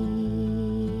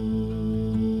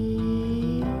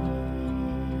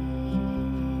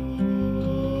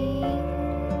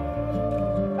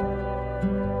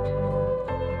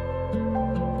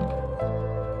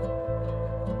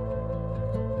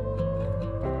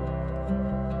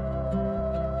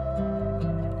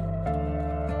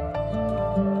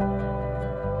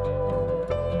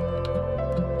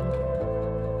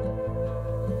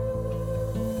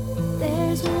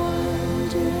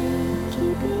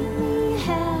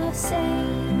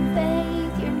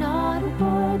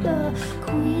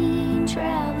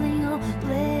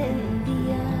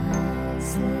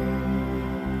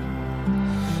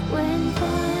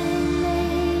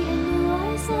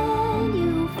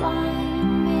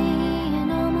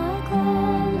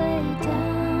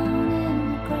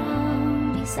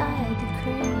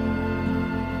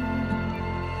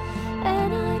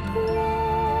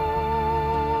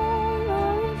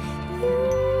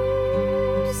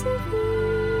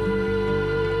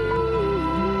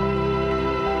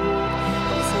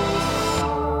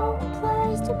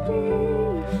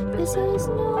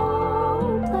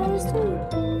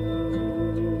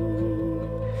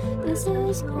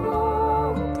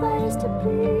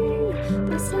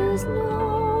 is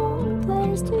no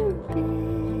place to be.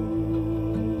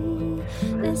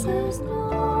 This is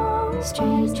no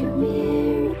stranger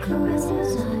miracles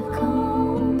I've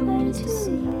come to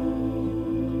see.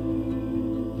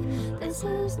 This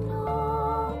is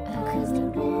no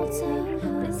accidental.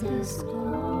 This is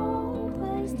no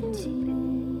place to be.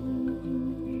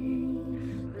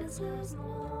 This is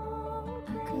no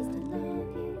because I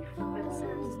love you. This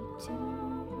is no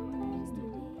place to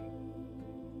be.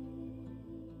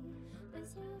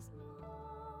 This is no because I love you. This is no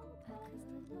place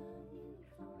to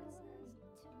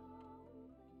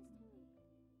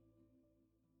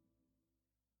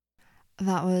be.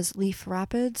 That was Leaf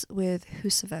Rapids with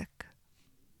Husavik.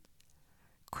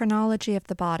 Chronology of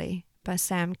the Body by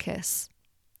Sam Kiss.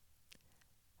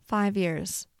 5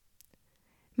 years.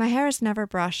 My hair is never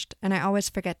brushed, and I always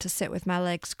forget to sit with my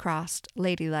legs crossed,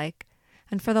 ladylike,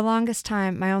 and for the longest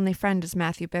time my only friend is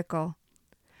Matthew Bickle.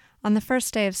 On the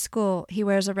first day of school, he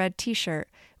wears a red t-shirt,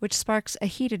 which sparks a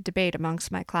heated debate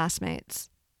amongst my classmates.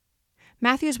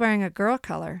 "Matthew's wearing a girl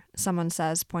color," someone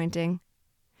says, pointing.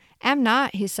 "Am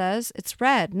not," he says. "It's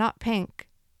red, not pink."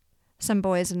 Some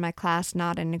boys in my class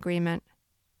nod in agreement.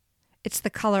 "It's the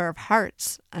color of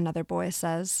hearts," another boy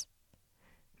says.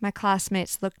 My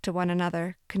classmates look to one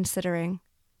another, considering.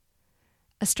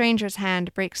 A stranger's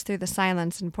hand breaks through the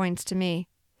silence and points to me.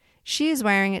 "She's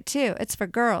wearing it too. It's for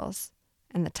girls."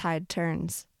 And the tide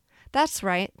turns. "That's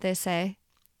right," they say.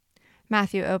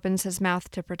 Matthew opens his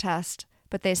mouth to protest,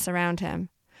 but they surround him.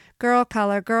 Girl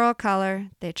color,"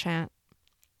 they chant.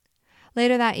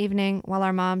 Later that evening, while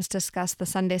our moms discuss the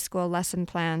Sunday school lesson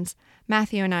plans,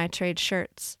 Matthew and I trade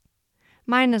shirts.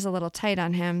 Mine is a little tight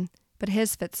on him, but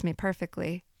his fits me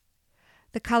perfectly.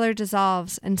 The color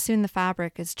dissolves, and soon the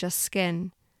fabric is just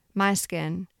skin, my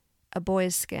skin, a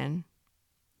boy's skin.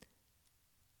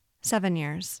 7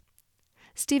 years.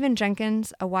 Stephen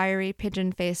Jenkins, a wiry,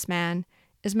 pigeon-faced man,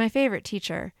 is my favorite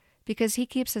teacher because he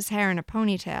keeps his hair in a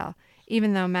ponytail,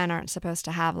 even though men aren't supposed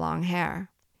to have long hair.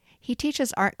 He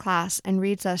teaches art class and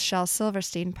reads us Shel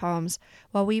Silverstein poems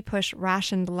while we push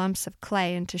rationed lumps of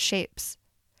clay into shapes.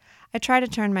 I try to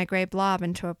turn my gray blob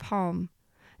into a poem,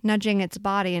 nudging its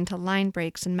body into line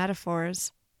breaks and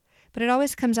metaphors, but it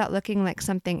always comes out looking like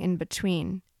something in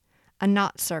between, a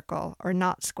knot circle or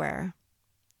knot square.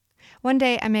 One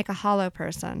day I make a hollow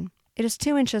person. It is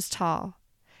 2 inches tall.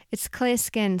 Its clay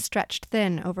skin stretched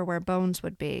thin over where bones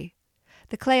would be.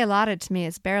 The clay allotted to me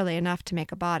is barely enough to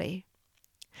make a body.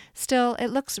 Still, it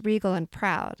looks regal and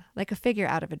proud, like a figure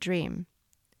out of a dream.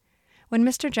 When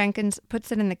Mr. Jenkins puts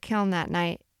it in the kiln that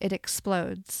night, it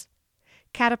explodes,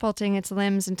 catapulting its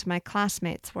limbs into my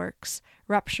classmates' works,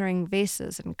 rupturing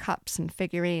vases and cups and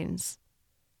figurines.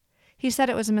 He said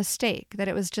it was a mistake, that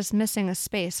it was just missing a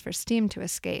space for steam to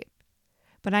escape.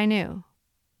 But I knew.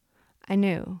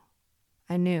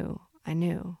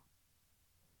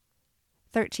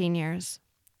 13 years.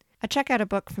 I check out a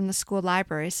book from the school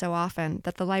library so often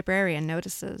that the librarian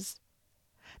notices.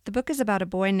 The book is about a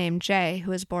boy named Jay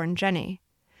who is born Jenny.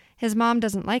 His mom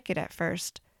doesn't like it at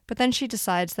first, but then she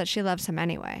decides that she loves him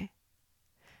anyway.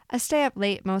 I stay up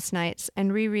late most nights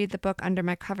and reread the book under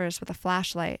my covers with a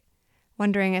flashlight,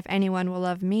 wondering if anyone will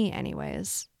love me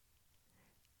anyways.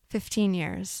 15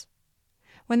 years.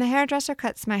 When the hairdresser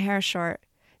cuts my hair short,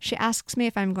 she asks me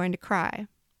if I'm going to cry.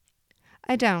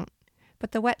 I don't,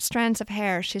 but the wet strands of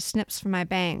hair she snips from my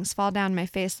bangs fall down my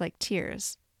face like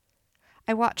tears.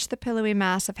 I watch the pillowy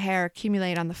mass of hair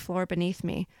accumulate on the floor beneath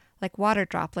me, like water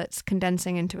droplets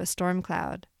condensing into a storm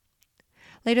cloud.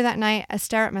 Later that night, I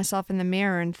stare at myself in the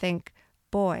mirror and think,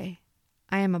 boy,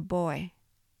 I am a boy.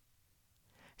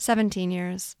 17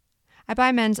 years. I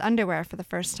buy men's underwear for the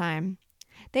first time.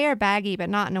 They are baggy, but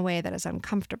not in a way that is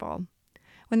uncomfortable.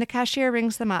 When the cashier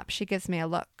rings them up, she gives me a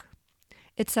look.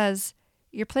 It says,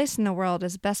 "Your place in the world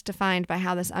is best defined by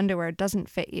how this underwear doesn't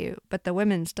fit you, but the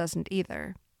women's doesn't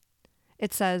either."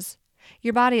 It says,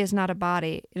 "Your body is not a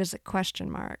body, it is a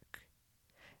question mark."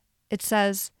 It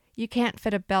says, "You can't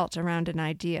fit a belt around an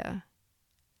idea."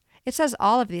 It says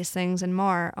all of these things and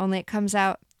more, only it comes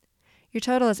out, "Your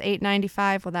total is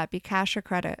 $8.95, will that be cash or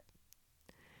credit?"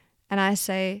 And I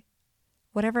say,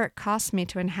 "Whatever it costs me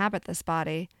to inhabit this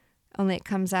body," only it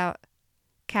comes out,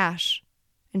 "Cash,"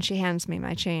 and she hands me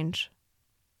my change.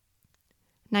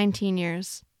 19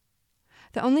 years.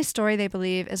 The only story they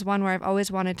believe is one where I've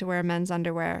always wanted to wear men's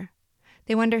underwear.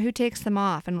 They wonder who takes them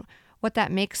off and what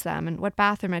that makes them and what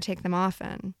bathroom I take them off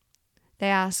in. They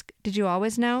ask, "Did you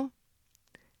always know?"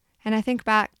 And I think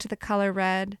back to the color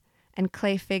red and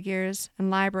clay figures and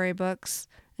library books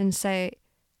and say,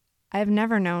 I have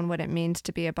never known what it means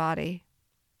to be a body.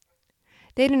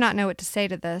 They do not know what to say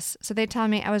to this, so they tell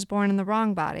me I was born in the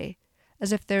wrong body,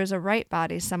 as if there's a right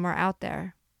body somewhere out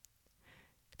there.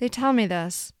 They tell me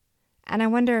this, and I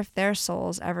wonder if their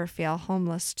souls ever feel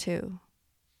homeless too.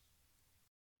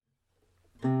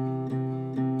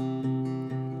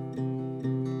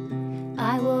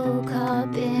 I woke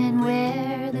up in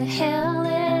where the hell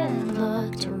and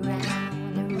looked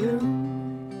around the room.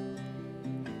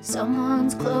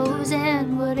 Someone's clothes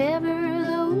and whatever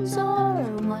those are,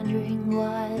 wondering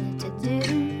what to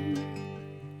do.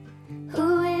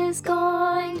 Who is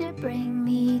going to bring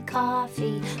me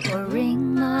coffee or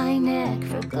wring my neck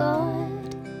for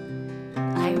good?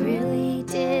 I really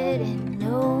didn't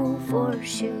know for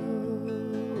sure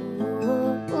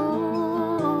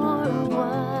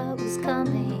what was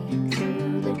coming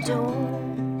through the door.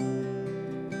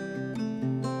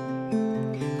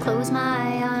 Close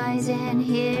my eyes and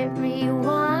hit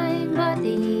rewind, but the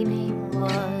evening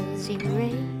was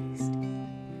erased,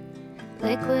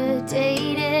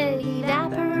 liquidated,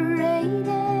 evaporated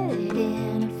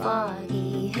in a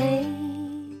foggy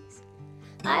haze.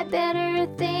 I better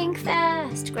think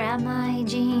fast, grab my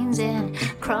jeans and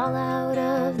crawl out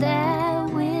of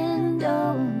that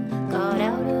window. Got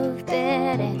out of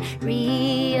bed and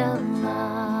realized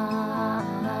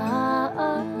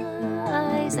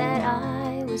that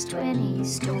I was 20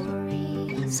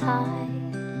 stories high.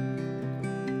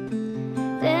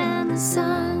 Then the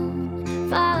sun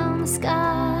found the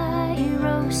sky,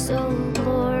 rose so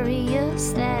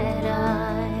glorious that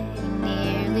I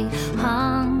nearly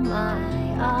hung my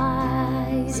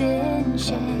eyes in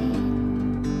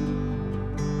shame.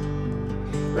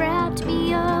 Wrapped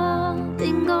me up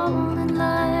in golden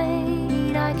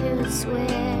light, I could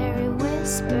swear it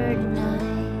whispered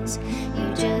nice.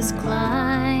 You just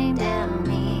climb down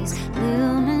these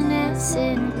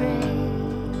luminescent rays.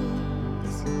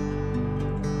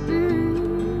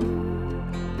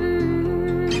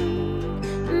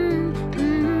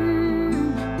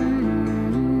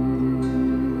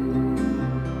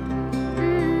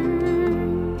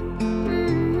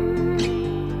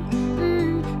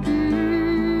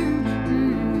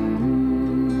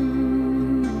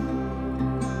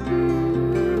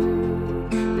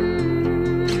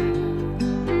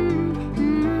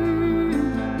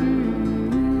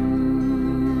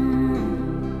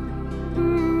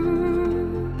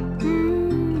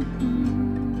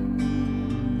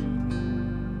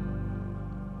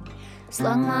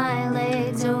 Slung my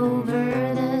legs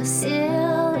over the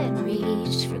sill and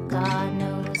reached for God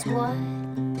knows what.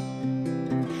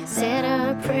 Said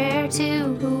a prayer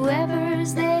to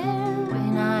whoever's there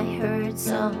when I heard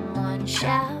someone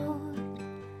shout,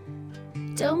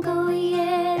 "Don't go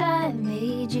yet, I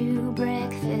made you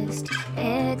breakfast,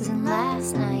 eggs and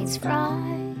last night's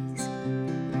fries.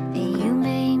 And you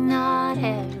may not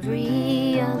have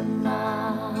realized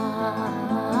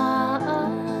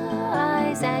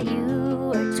that you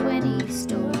were 20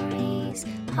 stories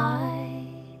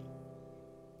high."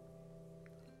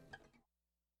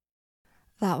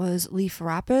 That was Leaf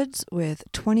Rapids with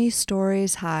 20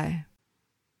 Stories High.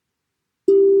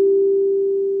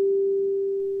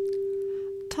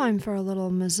 Time for a little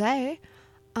meze,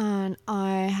 and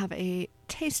I have a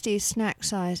tasty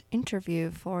snack-size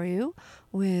interview for you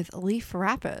with Leaf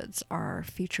Rapids, our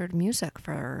featured music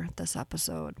for this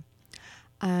episode.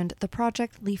 And the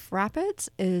project Leaf Rapids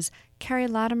is Carrie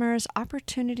Latimer's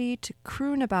opportunity to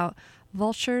croon about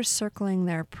vultures circling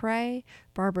their prey,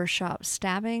 barbershop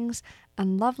stabbings,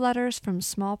 and love letters from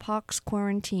smallpox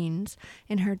quarantines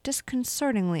in her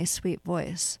disconcertingly sweet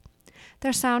voice.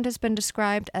 Their sound has been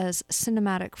described as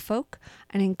cinematic folk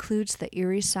and includes the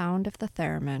eerie sound of the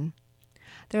theremin.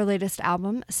 Their latest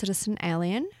album, Citizen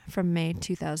Alien, from May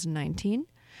 2019,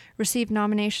 received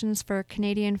nominations for a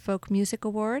Canadian Folk Music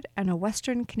Award and a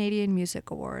Western Canadian Music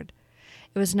Award.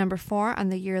 It was number 4 on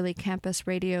the yearly Campus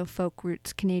Radio Folk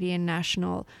Roots Canadian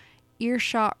National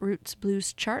Earshot Roots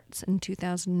Blues charts in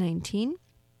 2019.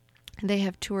 They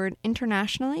have toured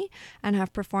internationally and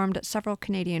have performed at several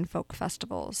Canadian folk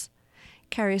festivals.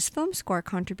 Carrie's film score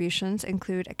contributions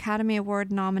include Academy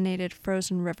Award-nominated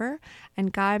Frozen River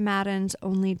and Guy Madden's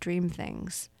Only Dream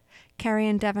Things. Carrie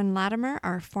and Devin Latimer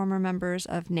are former members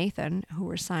of Nathan, who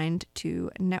were signed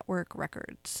to Network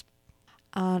Records.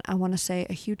 I want to say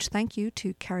a huge thank you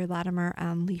to Carrie Latimer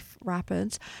and Leaf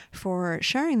Rapids for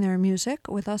sharing their music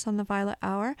with us on the Violet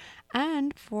Hour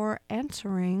and for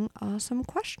answering some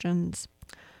questions.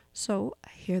 So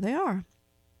here they are.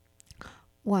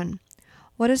 1.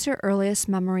 What is your earliest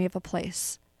memory of a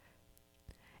place?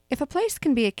 If a place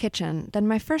can be a kitchen, then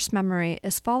my first memory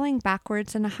is falling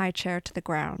backwards in a high chair to the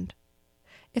ground.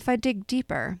 If I dig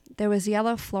deeper, there was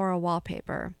yellow floral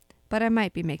wallpaper, but I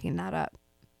might be making that up.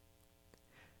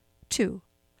 2.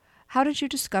 How did you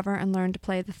discover and learn to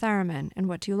play the theremin, and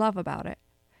what do you love about it?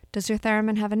 Does your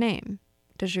theremin have a name?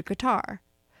 Does your guitar?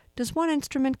 Does one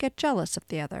instrument get jealous of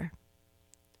the other?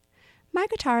 My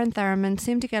guitar and theremin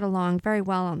seem to get along very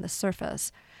well on the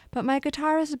surface, but my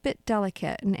guitar is a bit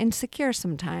delicate and insecure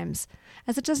sometimes,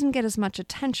 as it doesn't get as much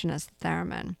attention as the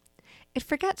theremin. It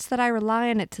forgets that I rely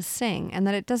on it to sing and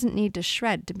that it doesn't need to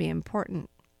shred to be important.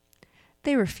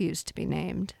 They refuse to be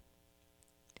named.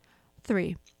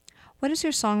 3. What is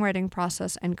your songwriting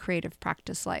process and creative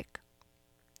practice like?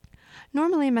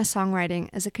 Normally, my songwriting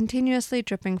is a continuously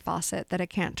dripping faucet that I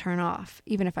can't turn off,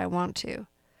 even if I want to.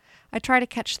 I try to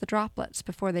catch the droplets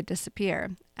before they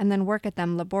disappear, and then work at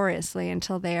them laboriously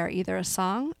until they are either a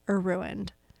song or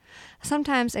ruined.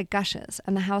 Sometimes it gushes,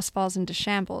 and the house falls into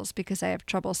shambles because I have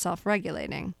trouble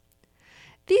self-regulating.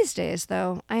 These days,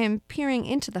 though, I am peering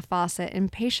into the faucet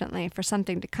impatiently for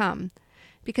something to come,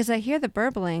 because I hear the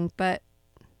burbling, but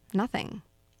nothing.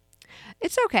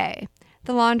 It's okay.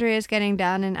 The laundry is getting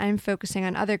done, and I'm focusing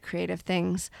on other creative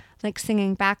things, like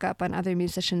singing backup on other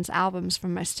musicians' albums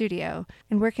from my studio,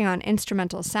 and working on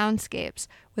instrumental soundscapes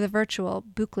with a virtual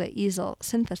Buchla easel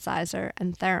synthesizer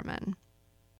and theremin.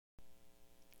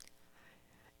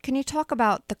 Can you talk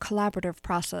about the collaborative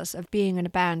process of being in a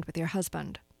band with your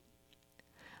husband?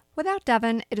 Without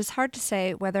Devin, it is hard to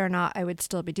say whether or not I would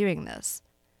still be doing this.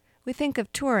 We think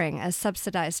of touring as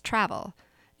subsidized travel.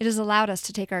 It has allowed us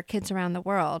to take our kids around the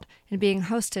world and being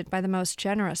hosted by the most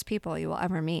generous people you will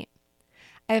ever meet.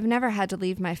 I have never had to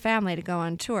leave my family to go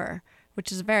on tour,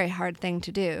 which is a very hard thing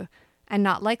to do, and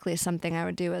not likely something I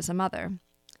would do as a mother.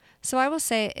 So I will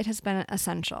say it has been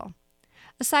essential.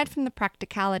 Aside from the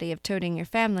practicality of toting your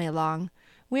family along,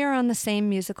 we are on the same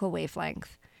musical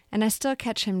wavelength, and I still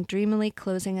catch him dreamily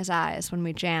closing his eyes when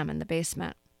we jam in the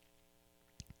basement.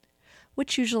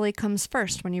 Which usually comes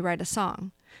first when you write a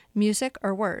song, music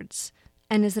or words,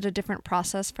 and is it a different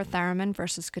process for theremin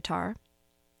versus guitar?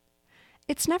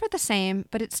 It's never the same,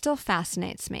 but it still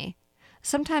fascinates me.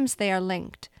 Sometimes they are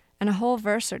linked, and a whole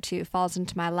verse or two falls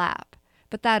into my lap,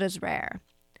 but that is rare.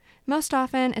 Most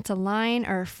often, it's a line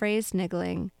or a phrase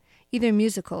niggling, either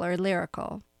musical or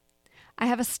lyrical. I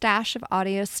have a stash of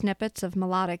audio snippets of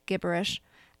melodic gibberish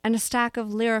and a stack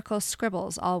of lyrical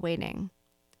scribbles all waiting.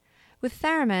 With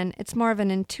theremin, it's more of an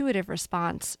intuitive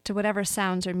response to whatever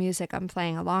sounds or music I'm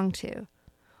playing along to,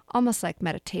 almost like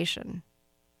meditation.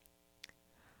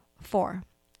 4.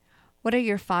 What are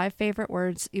your 5 favorite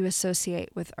words you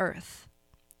associate with earth?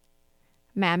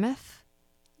 Mammoth,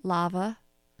 lava,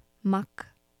 muck,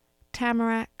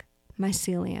 tamarack,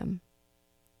 mycelium.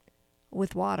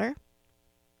 With water?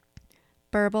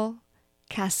 Burble,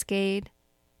 cascade,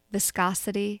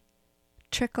 viscosity,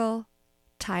 trickle,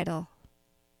 tidal.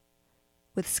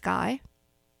 With sky?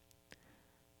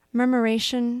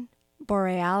 Murmuration,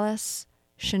 borealis,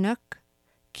 chinook,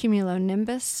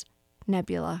 cumulonimbus,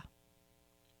 nebula.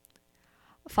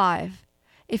 5.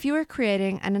 If you were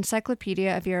creating an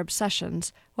encyclopedia of your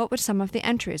obsessions, what would some of the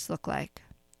entries look like?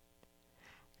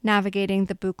 Navigating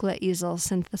the Buchla easel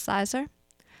synthesizer,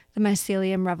 the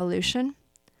mycelium revolution,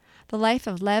 the life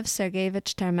of Lev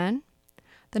Sergeyevich Termen,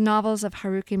 the novels of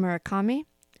Haruki Murakami,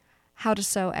 how to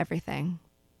sew everything.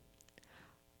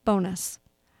 Bonus.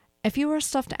 If you were a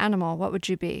stuffed animal, what would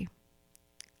you be?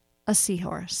 A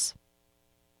seahorse.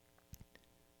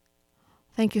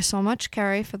 Thank you so much,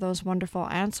 Carrie, for those wonderful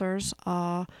answers.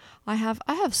 I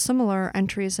have similar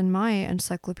entries in my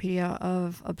encyclopedia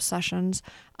of obsessions,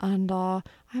 and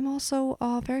I'm also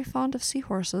very fond of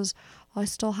seahorses. I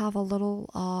still have a little,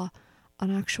 an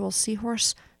actual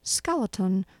seahorse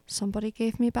skeleton somebody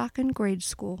gave me back in grade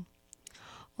school.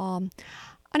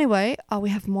 Anyway, we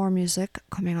have more music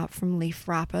coming up from Leaf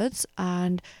Rapids,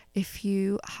 and if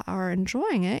you are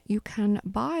enjoying it, you can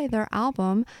buy their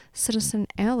album, Citizen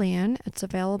Alien. It's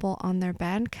available on their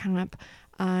Bandcamp,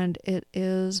 and it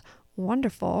is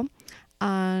wonderful.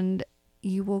 And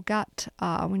you will get,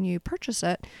 when you purchase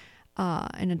it,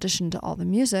 in addition to all the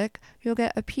music, you'll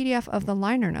get a PDF of the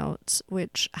liner notes,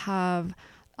 which have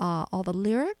all the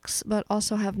lyrics, but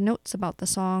also have notes about the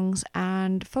songs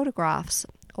and photographs,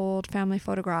 old family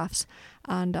photographs,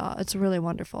 and it's really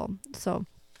wonderful. So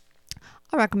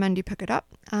I recommend you pick it up,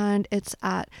 and it's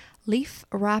at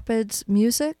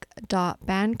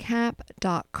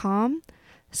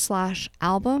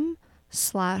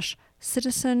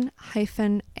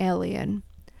leafrapidsmusic.bandcamp.com/album/citizen-alien.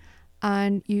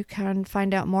 And you can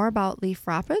find out more about Leaf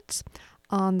Rapids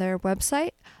on their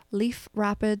website,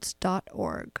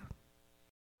 leafrapids.org.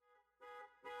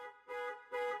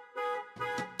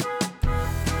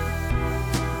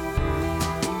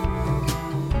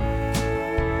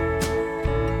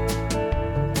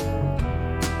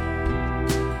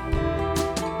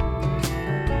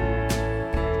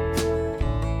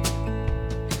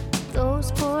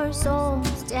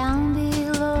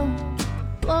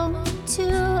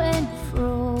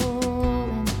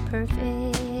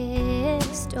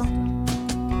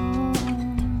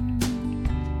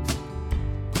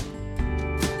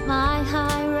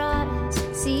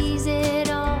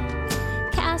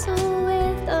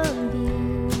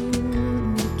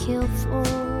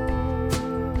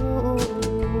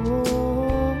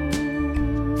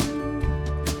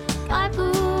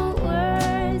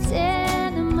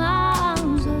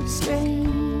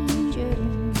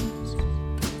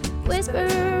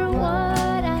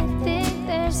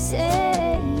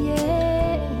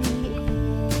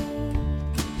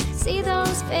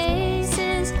 his face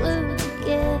is glued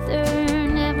together.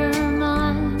 Never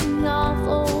mind the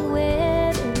awful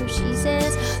weather. She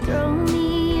says, throw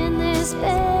me in this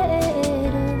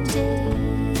bed of daisies.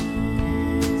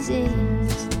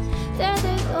 There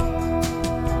they go.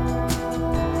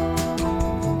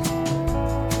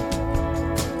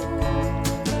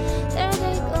 There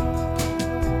they go.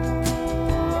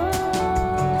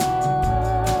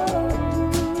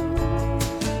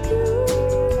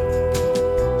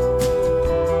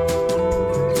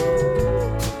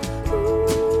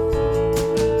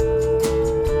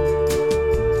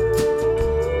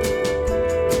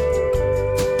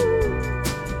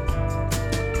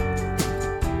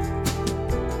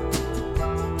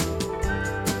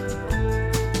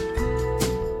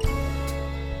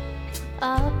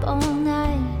 Up all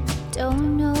night,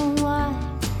 don't know why,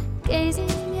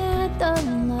 gazing at the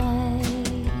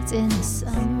lights in the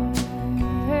summertime.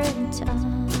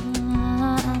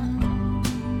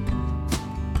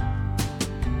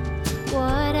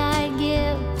 What I'd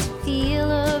give to feel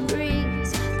a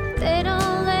breeze, but they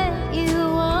don't let you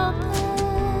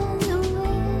open the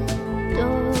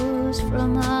windows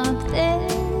from up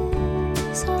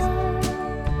this high.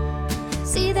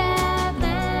 See that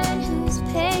man who's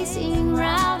pacing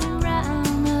round and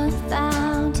round the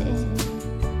fountain.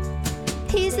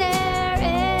 He's there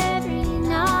every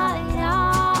night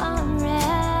on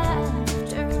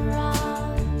rafter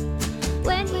ride.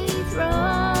 When he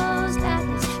throws back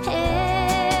his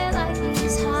head like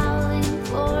he's howling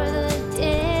for the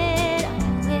dead, I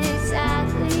know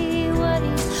exactly what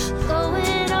he's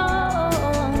going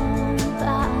on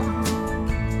about.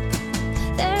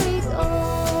 There he goes.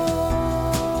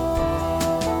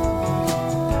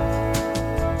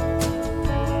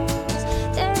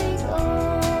 There he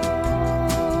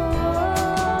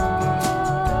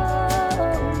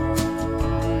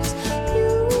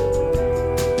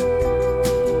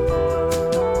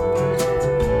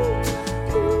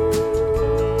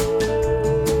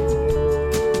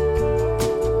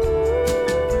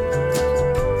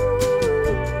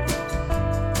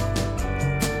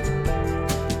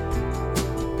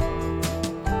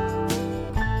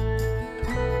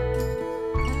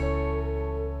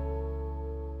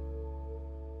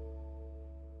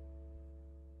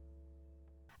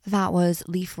That was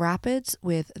Leaf Rapids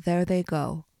with There They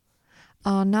Go.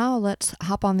 Now let's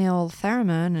hop on the old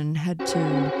theremin and head to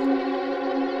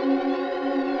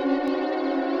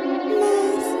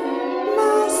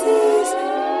Mouses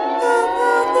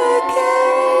about the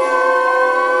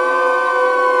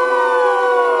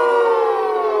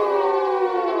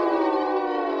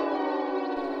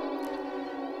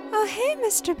Oh, hey,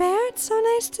 Mr. Bear. It's so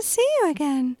nice to see you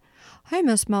again. Hey,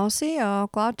 Miss Mousie.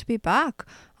 Glad to be back.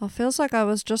 Feels like I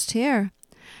was just here.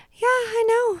 Yeah, I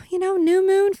know. You know, new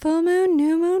moon, full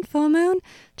moon,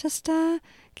 just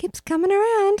keeps coming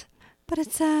around. But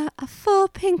it's a full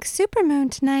pink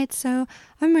supermoon tonight, so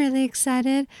I'm really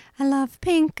excited. I love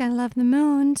pink. I love the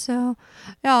moon, so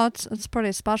yeah, it's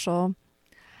pretty special.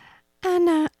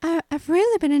 And I've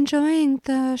really been enjoying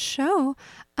the show.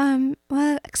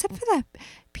 Well, except for that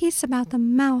piece about the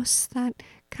mouse that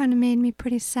kind of made me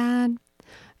pretty sad.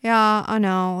 Yeah, I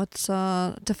know it's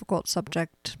a difficult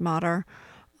subject matter,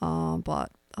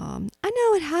 but I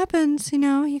know it happens. You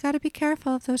know, you got to be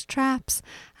careful of those traps.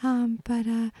 But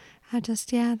I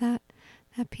just that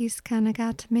piece kind of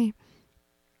got to me.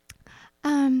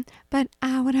 But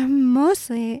what I'm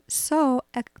mostly so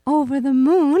over the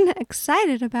moon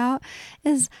excited about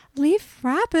is Leaf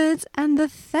Rapids and the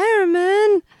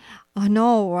theremin. I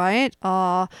know, right?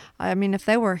 I mean, if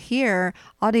they were here,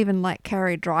 I'd even let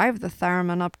Carrie drive the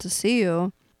theremin up to see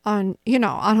you. And, you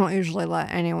know, I don't usually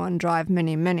let anyone drive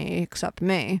Mini except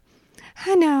me.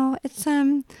 I know, it's,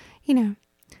 you know,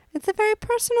 it's a very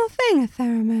personal thing, a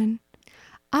theremin.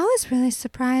 I was really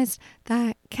surprised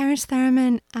that Carrie's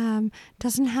theremin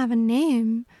doesn't have a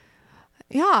name.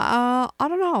 Yeah, I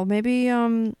don't know. Maybe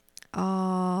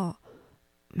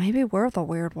we're the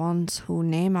weird ones who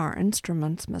name our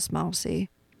instruments, Miss Mousie.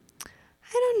 I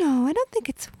don't know. I don't think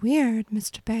it's weird,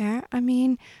 Mr. Bear. I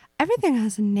mean, everything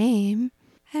has a name.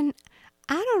 And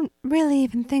I don't really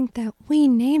even think that we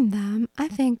name them. I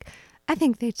think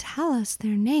they tell us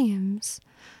their names.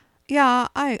 Yeah,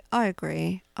 I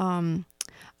agree. And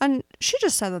she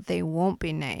just said that they won't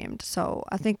be named. So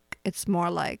I think it's more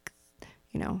like,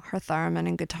 you know, her theremin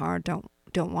and guitar don't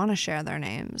want to share their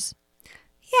names.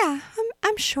 Yeah,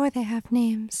 I'm sure they have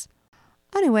names.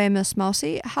 Anyway, Miss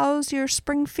Mousie, how's your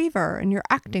spring fever and your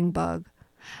acting bug?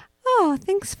 Oh,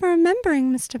 thanks for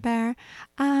remembering, Mr. Bear.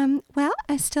 Well,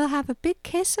 I still have a big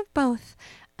case of both.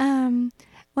 Well,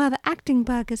 the acting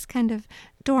bug is kind of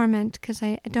dormant because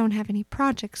I don't have any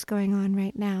projects going on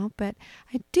right now, but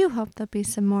I do hope there'll be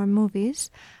some more movies.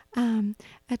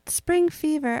 At Spring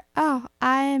Fever, oh,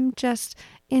 I am just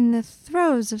in the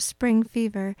throes of spring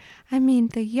fever. I mean,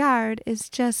 the yard is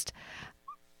just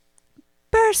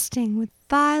bursting with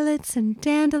violets and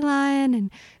dandelion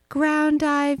and ground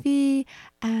ivy,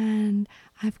 and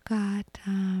I've got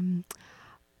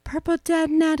purple dead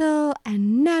nettle,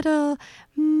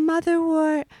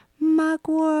 motherwort,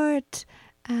 mugwort,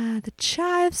 the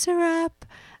chives are up,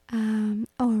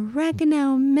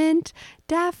 oregano, mint,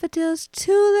 daffodils,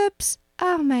 tulips.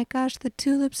 Oh my gosh, the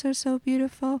tulips are so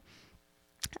beautiful.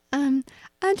 I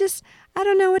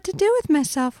don't know what to do with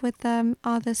myself with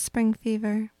all this spring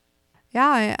fever.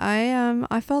 Yeah,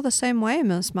 I feel the same way,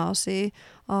 Miss Mousie.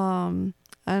 And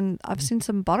I've seen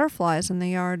some butterflies in the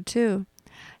yard too.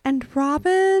 And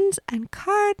robins and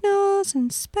cardinals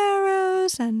and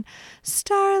sparrows and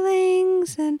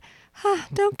starlings and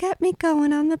don't get me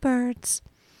going on the birds.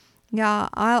 Yeah,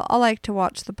 I like to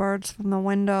watch the birds from the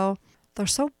window. They're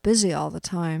so busy all the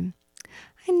time.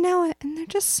 I know it, and they're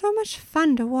just so much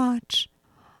fun to watch.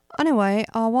 Anyway,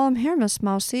 while I'm here, Miss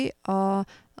Mousie,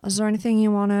 is there anything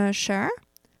you want to share?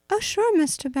 Oh, sure,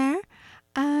 Mr. Bear.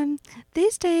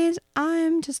 These days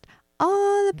I'm just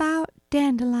all about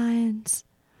dandelions.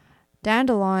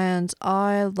 Dandelions.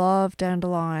 I love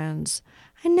dandelions.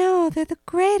 I know, they're the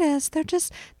greatest. They're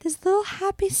just these little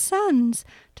happy suns.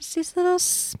 Just these little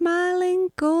smiling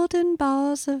golden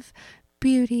balls of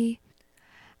beauty.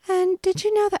 And did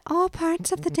you know that all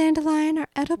parts of the dandelion are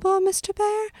edible, Mr.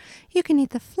 Bear? You can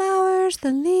eat the flowers,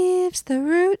 the leaves, the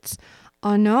roots.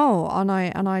 I know, and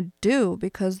I do,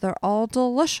 because they're all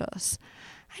delicious.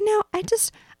 I know,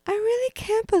 I really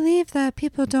can't believe that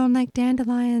people don't like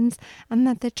dandelions and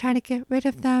that they try to get rid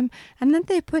of them and that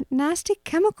they put nasty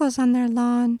chemicals on their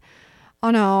lawn. Oh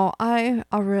no, I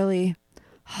really,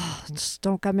 just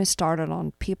don't get me started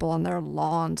on people and their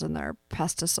lawns and their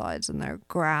pesticides and their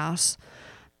grass.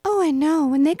 Oh, I know,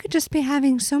 when they could just be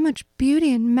having so much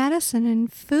beauty and medicine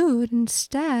and food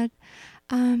instead.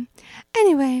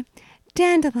 Anyway,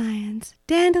 dandelions.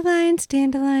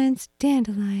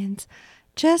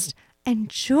 Just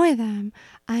enjoy them.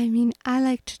 I mean, I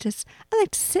like to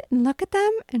sit and look at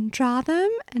them and draw them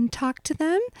and talk to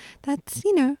them. That's,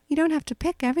 you don't have to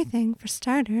pick everything for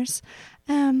starters.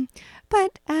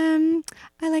 But I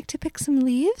like to pick some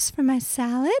leaves for my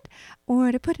salad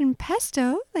or to put in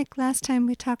pesto, like last time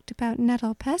we talked about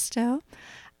nettle pesto.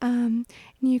 And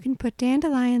you can put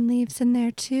dandelion leaves in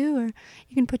there too, or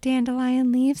you can put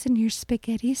dandelion leaves in your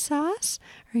spaghetti sauce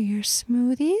or your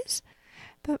smoothies.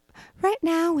 But right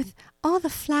now, with all the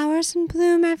flowers in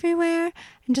bloom everywhere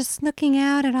and just looking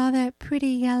out at all that pretty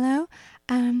yellow,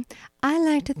 I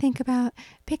like to think about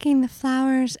picking the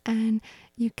flowers, and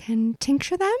you can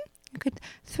tincture them. You could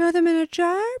throw them in a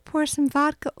jar, pour some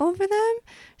vodka over them,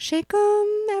 shake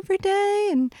them every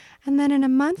day, and then in a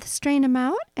month strain them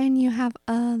out, and you have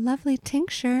a lovely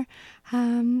tincture.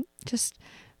 Just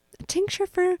a tincture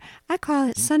I call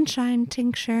it sunshine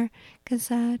tincture, because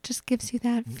it just gives you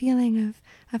that feeling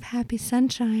of happy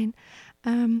sunshine.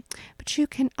 But you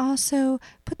can also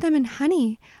put them in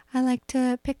honey. I like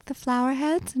to pick the flower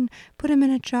heads and put them in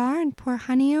a jar and pour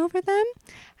honey over them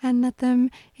and let them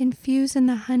infuse in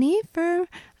the honey for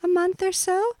a month or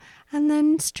so, and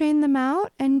then strain them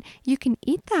out and you can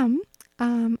eat them.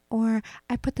 Or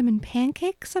I put them in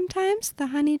pancakes sometimes, the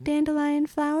honey dandelion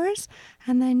flowers,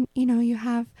 and then, you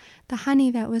have the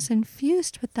honey that was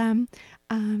infused with them.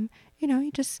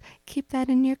 You just keep that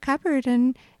in your cupboard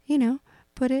and,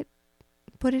 put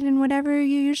it in whatever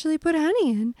you usually put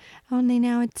honey in. Only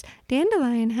now it's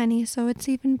dandelion honey, so it's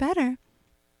even better.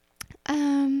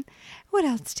 What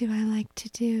else do I like to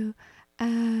do?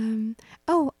 I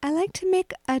like to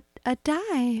make a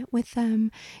dye with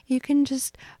them. You can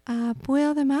just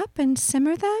boil them up and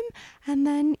simmer them, and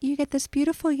then you get this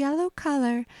beautiful yellow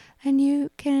color, and you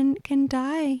can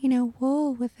dye,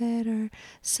 wool with it or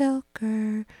silk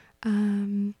or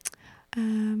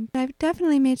I've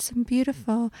definitely made some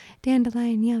beautiful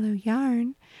dandelion yellow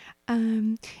yarn.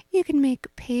 You can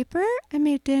make paper. I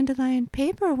made dandelion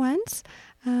paper once,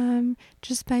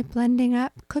 just by blending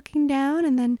up, cooking down,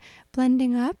 and then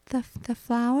blending up the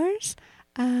flowers.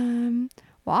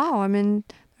 Wow, I mean,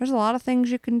 there's a lot of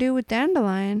things you can do with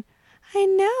dandelion. I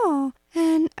know.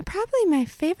 And probably my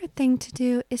favorite thing to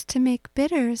do is to make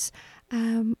bitters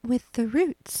with the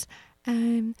roots.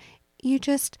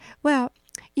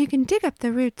 You can dig up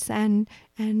the roots and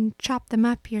chop them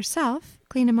up yourself,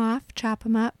 clean them off, chop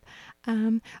them up.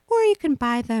 or you can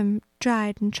buy them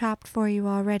dried and chopped for you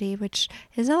already, which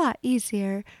is a lot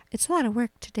easier. It's a lot of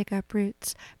work to dig up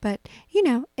roots, but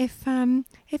if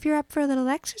you're up for a little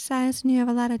exercise and you have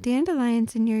a lot of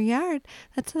dandelions in your yard,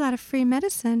 that's a lot of free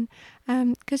medicine,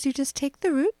 because you just take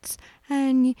the roots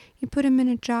and you put them in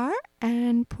a jar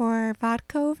and pour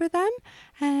vodka over them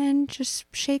and just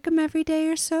shake them every day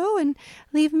or so and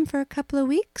leave them for a couple of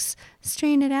weeks,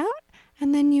 strain it out,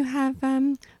 and then you have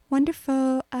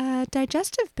wonderful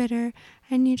digestive bitter,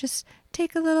 and you just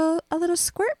take a little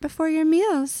squirt before your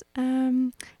meals,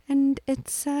 and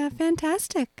it's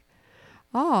fantastic.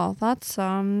 Oh, that's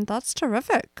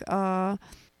terrific.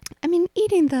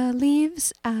 Eating the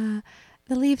leaves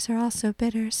are also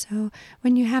bitter, so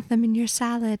when you have them in your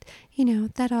salad,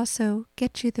 that also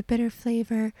gets you the bitter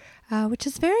flavor, which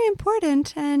is very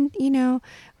important. And,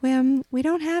 we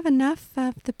don't have enough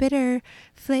of the bitter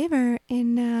flavor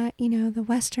in, the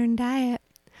Western diet.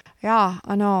 Yeah,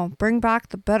 I know. Bring back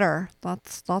the bitter.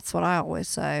 That's what I always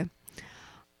say.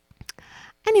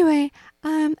 Anyway,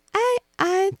 I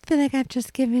feel like I've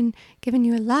just given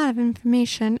you a lot of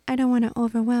information. I don't want to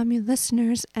overwhelm you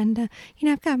listeners, and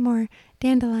I've got more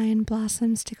dandelion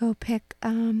blossoms to go pick.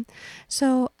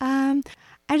 So I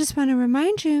just want to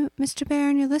remind you, Mr. Bear,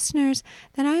 and your listeners,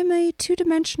 that I'm a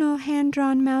two-dimensional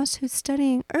hand-drawn mouse who's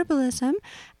studying herbalism,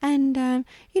 and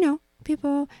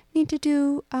people need to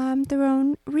do their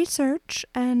own research,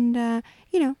 and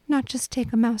not just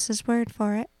take a mouse's word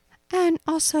for it. And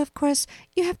also, of course,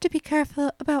 you have to be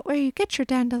careful about where you get your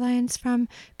dandelions from,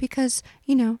 because,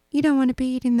 you don't want to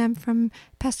be eating them from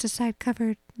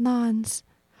pesticide-covered lawns.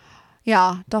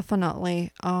 Yeah,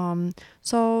 definitely.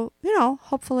 So,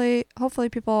 hopefully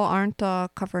people aren't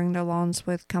covering their lawns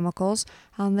with chemicals,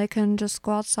 and they can just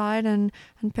go outside and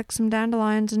pick some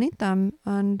dandelions and eat them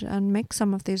and make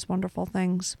some of these wonderful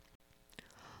things.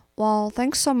 Well,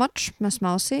 thanks so much, Miss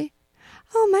Mousie.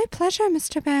 Oh, my pleasure,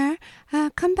 Mr. Bear.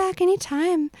 Come back any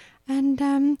time and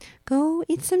go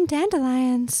eat some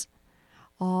dandelions.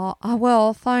 I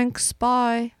will. Thanks.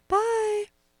 Bye. Bye.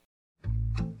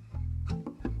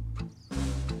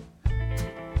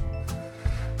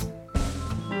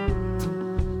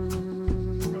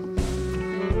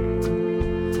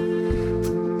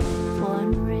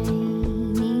 One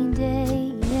rainy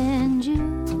day in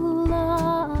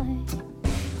July,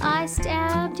 I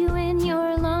stabbed you in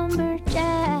your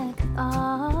lumberjack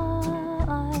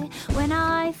eye when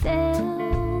I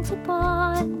fell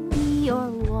upon your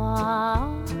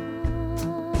wild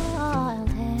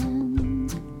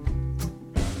hand.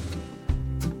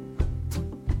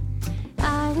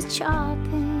 I was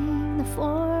chopping the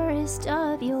forest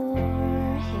of your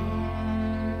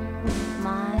hair with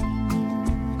my new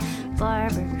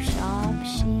barbershop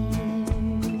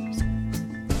shears.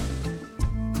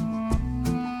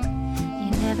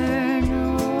 You never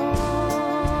know,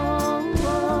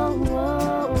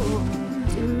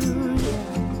 do you?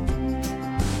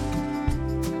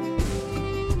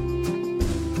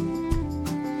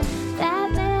 That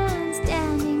man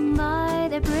standing by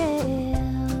the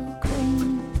Brill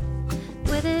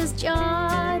Creek with his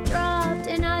jaw dropped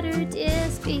in utter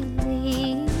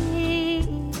disbelief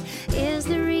is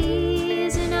the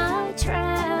reason I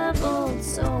traveled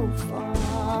so far.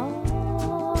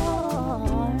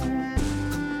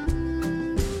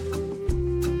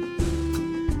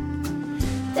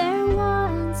 There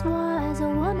once was a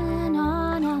woman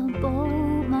on a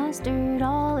boat, mustered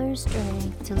all her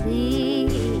strength to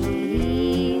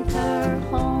leave her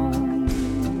home.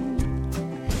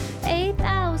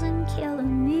 8,000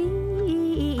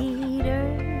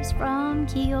 kilometers from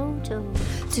Kyoto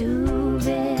to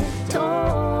Victoria.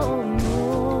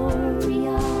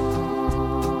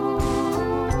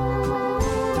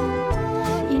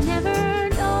 You never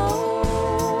know,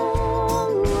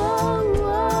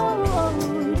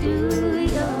 do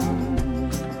you?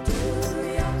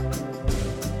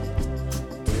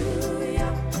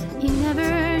 You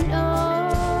never know,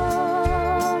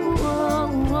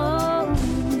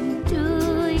 do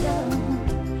you?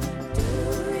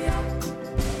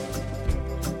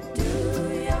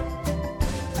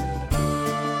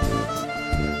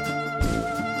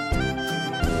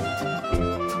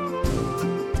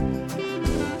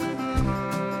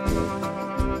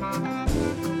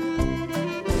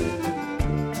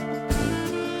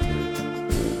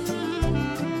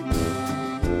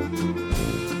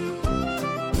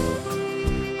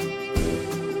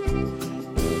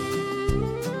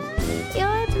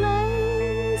 Your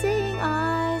blazing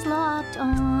eyes locked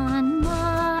on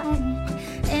mine,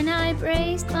 and I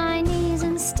braced my knees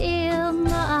and stilled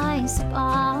my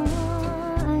spine,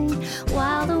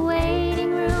 while the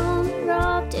waiting room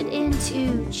erupted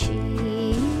into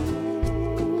cheers.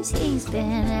 scissors, he's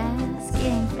been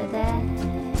asking for that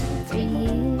for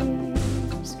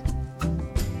years.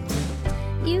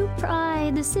 You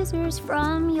pried the scissors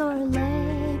from your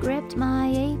leg, ripped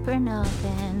my apron up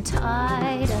and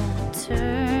tied a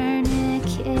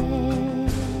tourniquet.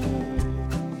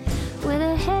 With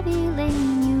a heavy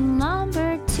lane you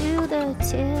lumbered to the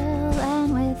till,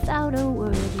 and without a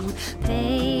word you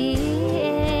paid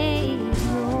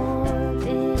your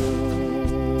bill.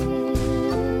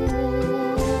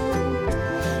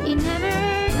 You never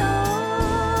know,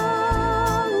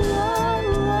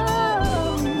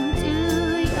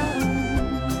 do ya?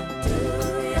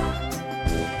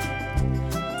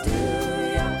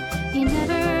 You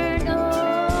never know,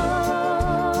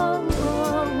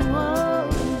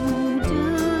 do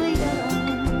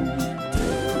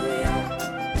ya?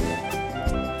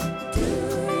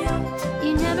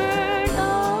 You never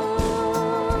know,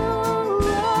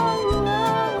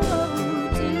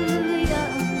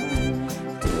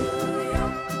 do ya?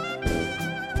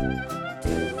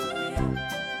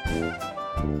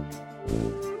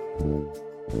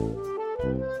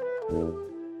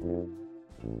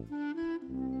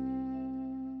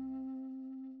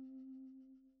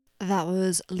 That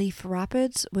was Leaf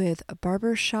Rapids with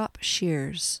Barbershop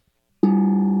Shears.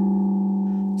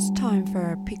 It's time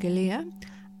for Picalia,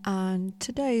 and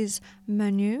today's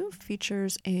menu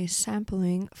features a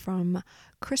sampling from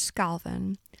Chris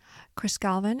Galvin. Chris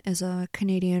Galvin is a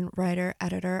Canadian writer,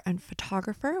 editor, and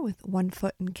photographer with one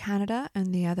foot in Canada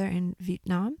and the other in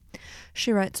Vietnam.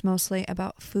 She writes mostly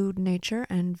about food, nature,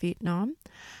 and Vietnam.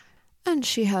 And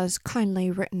she has kindly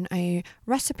written a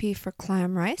recipe for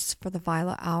clam rice for the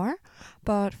Violet Hour.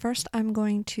 But first I'm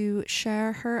going to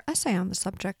share her essay on the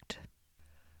subject.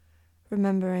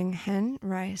 Remembering hen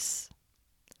rice.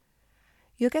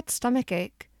 You'll get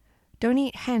stomachache. Don't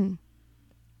eat hen.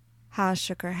 Ha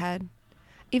shook her head.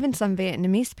 Even some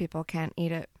Vietnamese people can't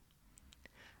eat it.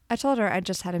 I told her I'd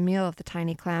just had a meal of the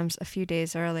tiny clams a few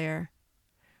days earlier.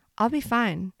 I'll be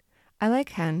fine. I like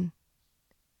hen.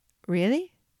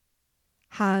 Really?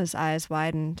 Ha's eyes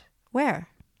widened. Where?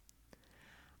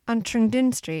 On Trung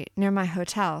Dinh Street, near my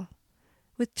hotel.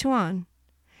 With Tuan.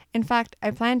 In fact,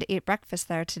 I planned to eat breakfast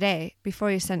there today,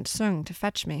 before you sent Sung to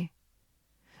fetch me.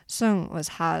 Sung was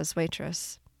Ha's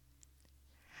waitress.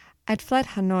 I'd fled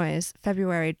Hanoi's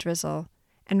February drizzle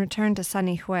and returned to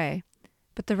sunny Hue,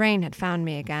 but the rain had found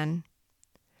me again.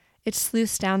 It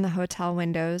sluiced down the hotel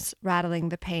windows, rattling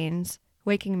the panes,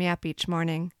 waking me up each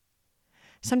morning.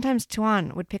 Sometimes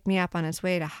Tuan would pick me up on his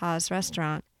way to Ha's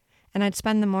restaurant, and I'd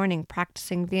spend the morning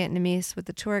practicing Vietnamese with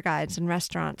the tour guides and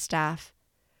restaurant staff.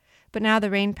 But now the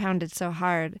rain pounded so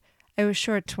hard, I was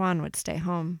sure Tuan would stay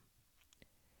home.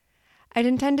 I'd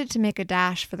intended to make a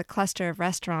dash for the cluster of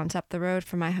restaurants up the road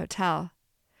from my hotel.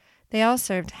 They all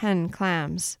served hen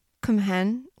clams, kum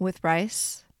hen with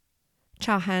rice,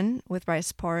 chow hen with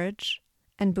rice porridge,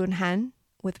 and bun hen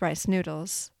with rice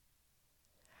noodles.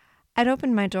 I'd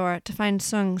opened my door to find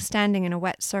Sung standing in a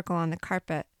wet circle on the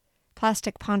carpet,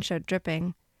 plastic poncho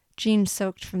dripping, jeans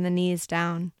soaked from the knees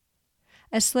down.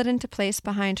 I slid into place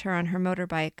behind her on her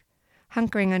motorbike,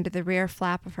 hunkering under the rear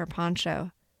flap of her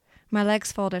poncho, my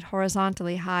legs folded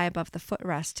horizontally high above the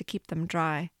footrest to keep them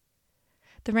dry.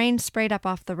 The rain sprayed up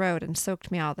off the road and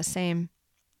soaked me all the same.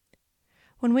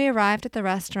 When we arrived at the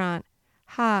restaurant,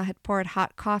 Ha had poured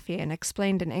hot coffee and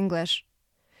explained in English.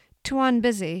 Tuan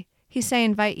busy. He say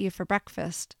invite you for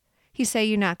breakfast. He say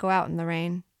you not go out in the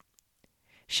rain.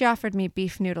 She offered me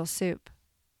beef noodle soup.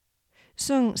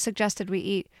 Sung suggested we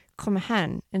eat kum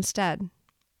hen instead.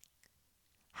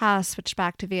 Ha switched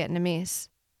back to Vietnamese.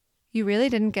 You really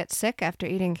didn't get sick after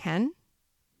eating hen?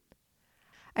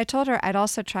 I told her I'd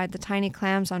also tried the tiny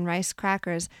clams on rice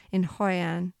crackers in Hoi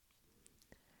An.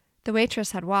 The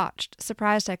waitress had watched,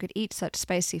 surprised I could eat such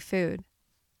spicy food.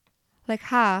 Like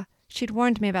Ha, she'd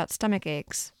warned me about stomach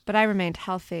aches, but I remained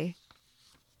healthy.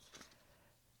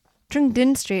 Trung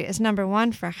Dinh Street is number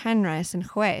 1 for hen rice in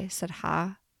Hue, said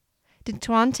Ha. Did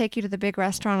Tuan take you to the big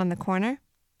restaurant on the corner?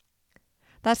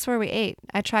 That's where we ate.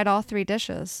 I tried all 3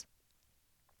 dishes.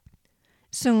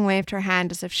 Sung waved her hand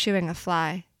as if shooing a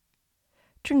fly.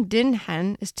 Trung Dinh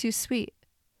hen is too sweet.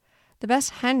 The best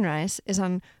hen rice is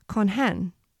on Con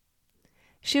Hen.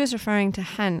 She was referring to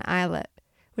Hen Islet,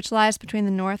 which lies between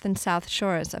the north and south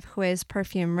shores of Hue's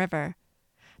Perfume River,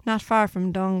 not far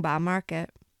from Dong Ba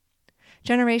Market.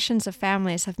 Generations of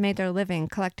families have made their living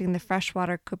collecting the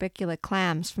freshwater cubiculate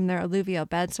clams from their alluvial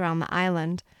beds around the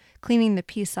island, cleaning the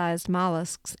pea-sized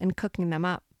mollusks and cooking them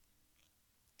up.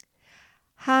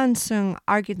 Ha and Sung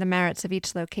argued the merits of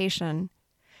each location,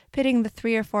 pitting the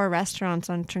 3 or 4 restaurants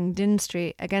on Trung Dinh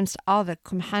Street against all the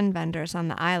Kum Han vendors on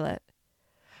the islet.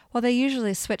 While they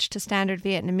usually switched to standard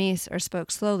Vietnamese or spoke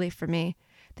slowly for me,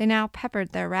 they now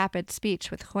peppered their rapid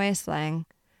speech with Hue slang.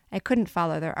 I couldn't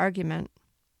follow their argument.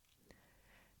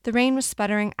 The rain was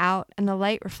sputtering out, and the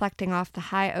light reflecting off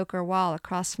the high ochre wall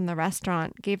across from the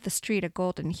restaurant gave the street a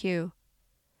golden hue.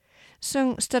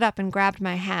 Sung stood up and grabbed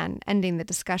my hand, ending the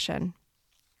discussion.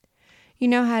 You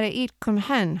know how to eat kum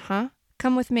hen, huh?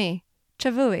 Come with me.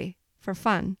 Chavui, for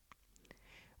fun.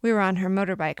 We were on her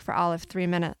motorbike for all of 3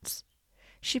 minutes.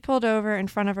 She pulled over in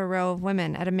front of a row of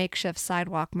women at a makeshift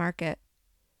sidewalk market.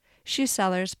 Shoe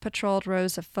sellers patrolled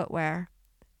rows of footwear.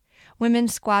 Women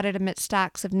squatted amid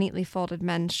stacks of neatly folded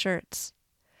men's shirts.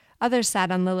 Others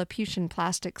sat on Lilliputian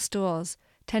plastic stools,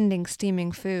 tending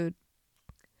steaming food.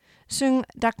 Sung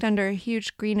ducked under a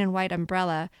huge green and white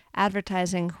umbrella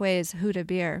advertising Hue's Huda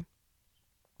beer.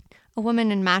 A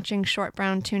woman in matching short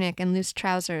brown tunic and loose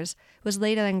trousers was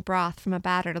ladling broth from a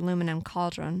battered aluminum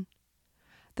cauldron.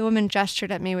 The woman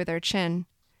gestured at me with her chin.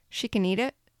 She can eat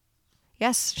it?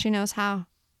 Yes, she knows how.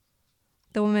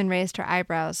 The woman raised her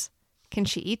eyebrows. Can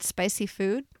she eat spicy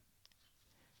food?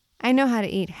 I know how to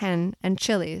eat hen and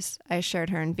chilies, I assured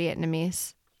her in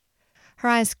Vietnamese. Her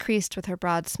eyes creased with her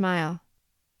broad smile.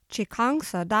 Chi kong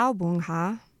sa dao bung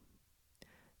ha?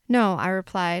 No, I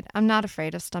replied, I'm not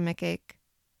afraid of stomachache.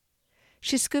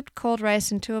 She scooped cold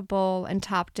rice into a bowl and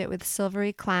topped it with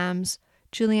silvery clams,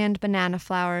 julienne banana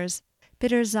flowers,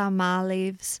 bitter za ma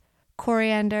leaves,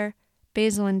 coriander,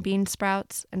 basil and bean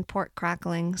sprouts, and pork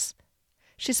cracklings.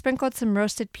 She sprinkled some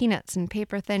roasted peanuts and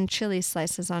paper-thin chili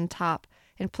slices on top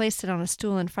and placed it on a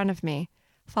stool in front of me,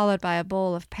 followed by a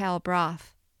bowl of pale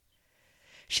broth.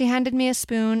 She handed me a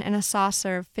spoon and a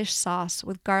saucer of fish sauce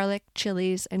with garlic,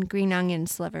 chilies, and green onion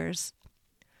slivers.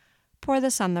 Pour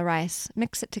this on the rice,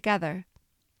 mix it together.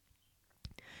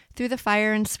 Through the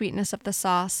fire and sweetness of the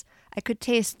sauce, I could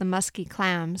taste the musky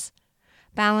clams,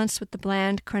 balanced with the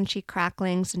bland, crunchy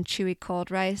cracklings and chewy cold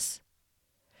rice.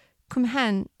 Kum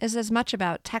hen is as much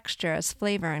about texture as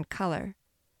flavor and color.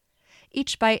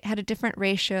 Each bite had a different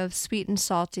ratio of sweet and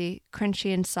salty,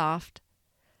 crunchy and soft.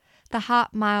 The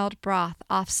hot, mild broth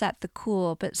offset the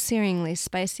cool but searingly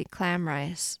spicy clam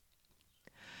rice.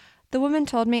 The woman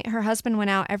told me her husband went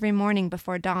out every morning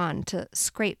before dawn to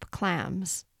scrape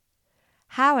clams.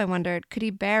 How, I wondered, could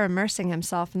he bear immersing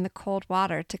himself in the cold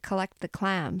water to collect the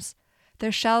clams,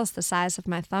 their shells the size of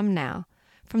my thumb now,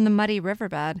 from the muddy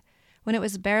riverbed, when it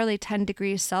was barely 10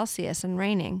 degrees Celsius and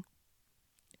raining?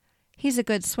 He's a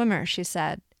good swimmer, she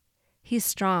said. He's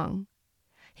strong.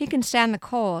 He can stand the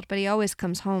cold, but he always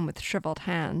comes home with shriveled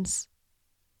hands.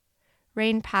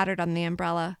 Rain pattered on the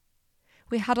umbrella.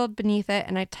 We huddled beneath it,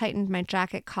 and I tightened my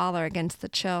jacket collar against the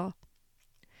chill.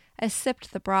 I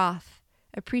sipped the broth,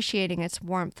 appreciating its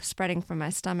warmth spreading from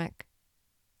my stomach.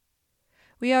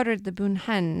 We ordered the bun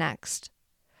hen next.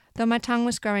 Though my tongue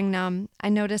was growing numb, I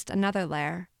noticed another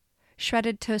layer,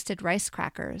 shredded toasted rice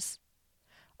crackers.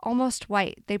 Almost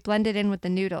white, they blended in with the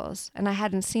noodles, and I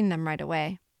hadn't seen them right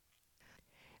away.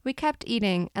 We kept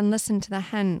eating and listened to the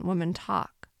hen woman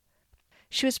talk.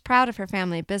 She was proud of her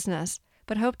family business,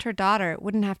 but hoped her daughter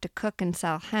wouldn't have to cook and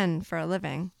sell hen for a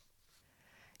living.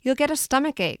 You'll get a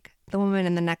stomachache, the woman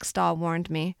in the next stall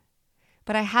warned me.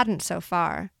 But I hadn't so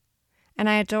far, and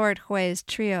I adored Hue's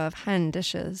trio of hen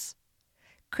dishes.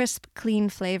 Crisp, clean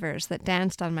flavors that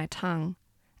danced on my tongue,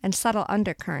 and subtle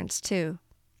undercurrents, too.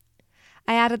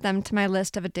 I added them to my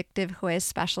list of addictive Hue's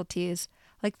specialties,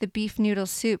 like the beef noodle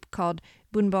soup called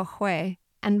bun bo hue,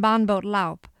 and ban bot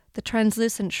laup, the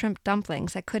translucent shrimp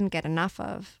dumplings I couldn't get enough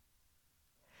of.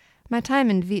 My time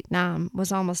in Vietnam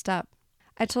was almost up.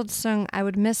 I told Sung I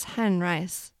would miss hen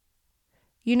rice.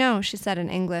 You know, she said in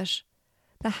English,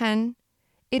 the hen,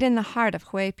 it in the heart of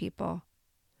Hue people.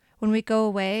 When we go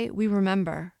away, we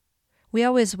remember. We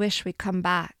always wish we'd come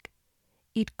back.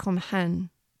 Eat kum hen.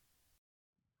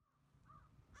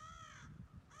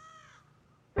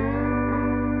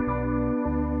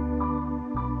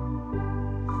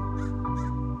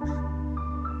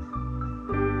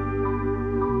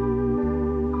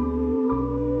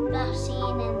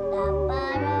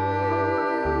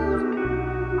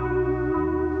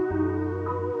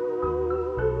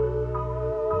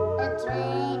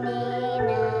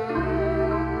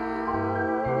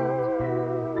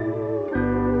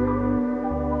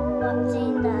 What's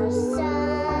in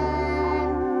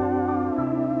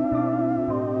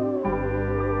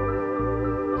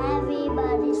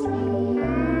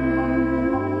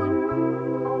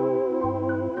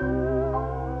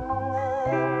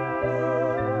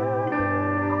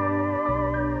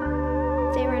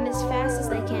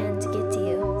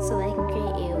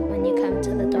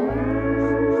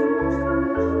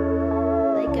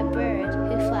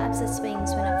flaps its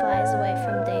wings when it flies away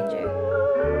from danger.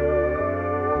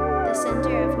 The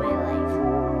center of my life,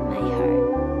 my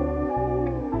heart.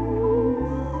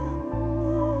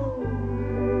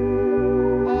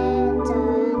 It's a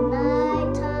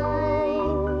nighttime.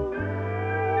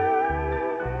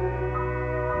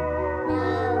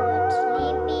 Now it's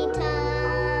sleepy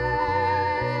time.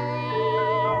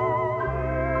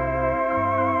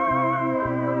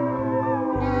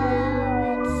 Now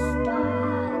it's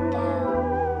dark out.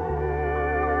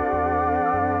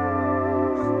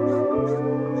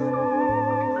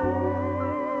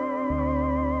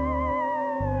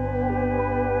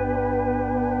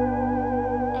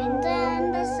 And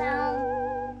then the sound.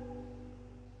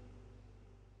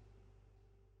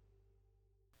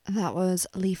 That was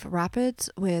Leaf Rapids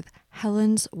with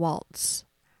Helen's Waltz.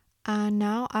 And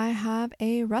now I have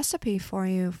a recipe for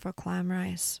you for clam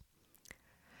rice.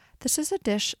 This is a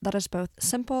dish that is both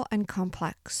simple and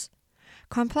complex.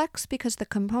 Complex because the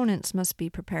components must be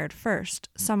prepared first,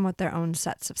 some with their own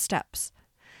sets of steps.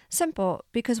 Simple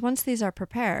because once these are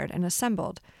prepared and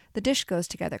assembled, the dish goes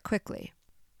together quickly.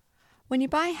 When you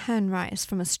buy hen rice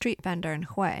from a street vendor in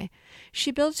Hue,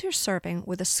 she builds your serving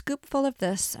with a scoopful of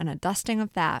this and a dusting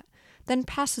of that, then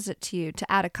passes it to you to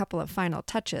add a couple of final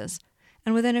touches,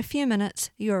 and within a few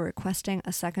minutes you are requesting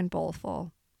a second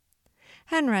bowlful.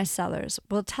 Hen rice sellers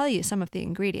will tell you some of the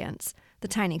ingredients, the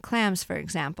tiny clams, for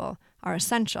example, are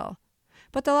essential,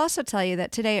 but they'll also tell you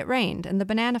that today it rained and the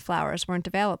banana flowers weren't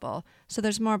available, so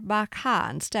there's more bak ha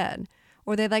instead,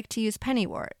 or they like to use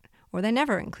pennywort, or they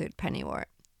never include pennywort.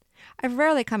 I've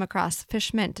rarely come across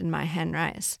fish mint in my hen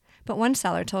rice, but one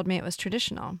seller told me it was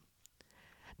traditional.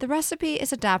 The recipe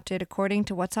is adapted according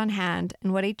to what's on hand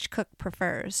and what each cook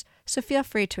prefers, so feel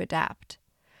free to adapt.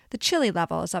 The chili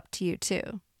level is up to you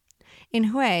too.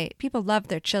 In Hue, people love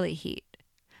their chili heat.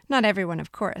 Not everyone,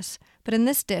 of course, but in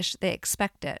this dish they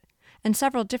expect it, and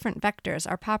several different vectors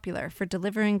are popular for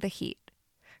delivering the heat,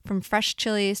 from fresh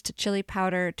chilies to chili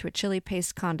powder to a chili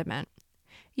paste condiment.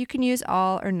 You can use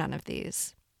all or none of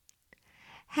these.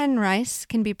 Hen rice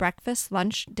can be breakfast,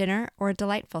 lunch, dinner, or a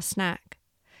delightful snack.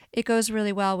 It goes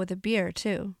really well with a beer,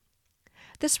 too.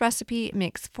 This recipe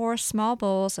makes 4 small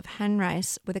bowls of hen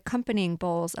rice with accompanying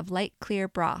bowls of light clear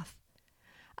broth.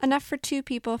 Enough for 2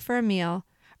 people for a meal,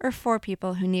 or 4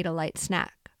 people who need a light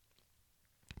snack.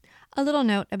 A little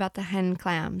note about the hen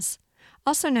clams.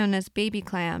 Also known as baby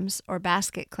clams or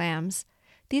basket clams,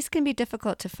 these can be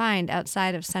difficult to find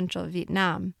outside of central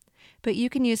Vietnam, but you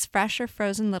can use fresh or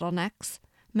frozen little necks,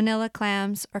 manila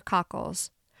clams, or cockles,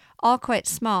 all quite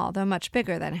small though much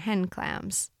bigger than hen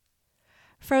clams.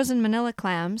 Frozen manila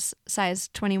clams, size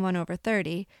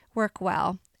 21/30, work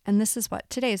well, and this is what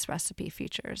today's recipe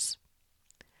features.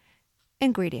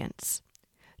 Ingredients: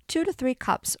 2 to 3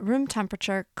 cups room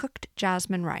temperature cooked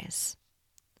jasmine rice,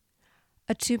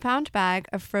 a 2-pound bag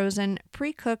of frozen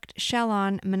pre-cooked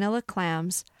shell-on manila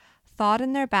clams thawed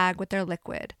in their bag with their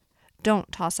liquid.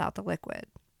 Don't toss out the liquid.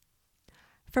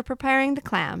 For preparing the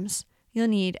clams, you'll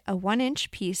need a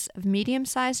 1-inch piece of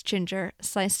medium-sized ginger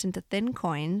sliced into thin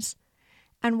coins,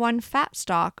 and 1 fat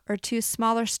stalk or 2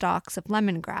 smaller stalks of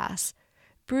lemongrass,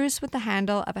 bruised with the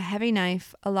handle of a heavy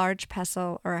knife, a large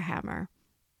pestle, or a hammer.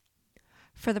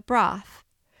 For the broth,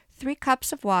 3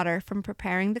 cups of water from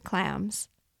preparing the clams,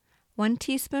 1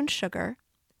 teaspoon sugar,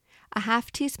 a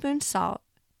half teaspoon salt,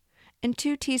 and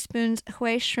 2 teaspoons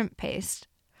Hue shrimp paste,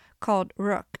 called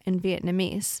ruc in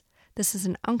Vietnamese. This is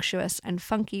an unctuous and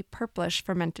funky purplish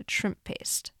fermented shrimp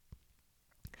paste.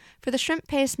 For the shrimp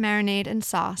paste marinade and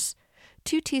sauce,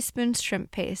 2 teaspoons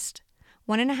shrimp paste,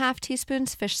 1.5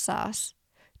 teaspoons fish sauce,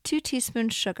 2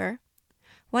 teaspoons sugar,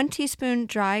 1 teaspoon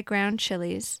dry ground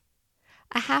chilies,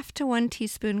 a half to 1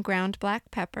 teaspoon ground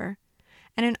black pepper,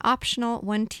 and an optional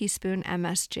 1 teaspoon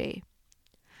MSG.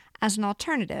 As an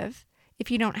alternative,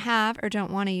 if you don't have or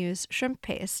don't want to use shrimp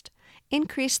paste,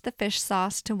 increase the fish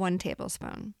sauce to 1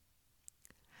 tablespoon.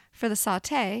 For the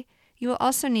sauté, you will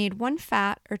also need 1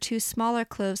 fat or 2 smaller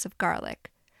cloves of garlic,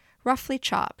 roughly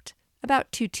chopped, about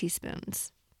 2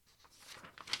 teaspoons.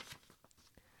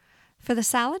 For the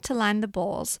salad to line the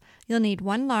bowls, you'll need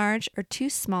 1 large or 2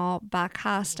 small bak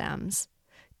ha stems,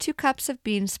 2 cups of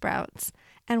bean sprouts,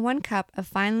 and 1 cup of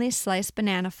finely sliced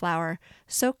banana flour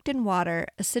soaked in water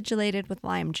acidulated with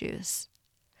lime juice.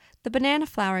 The banana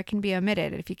flour can be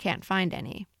omitted if you can't find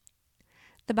any.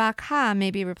 The bak ha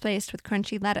may be replaced with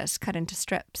crunchy lettuce cut into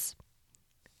strips.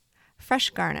 Fresh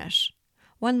garnish: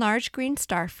 1 large green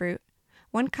starfruit,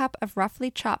 1 cup of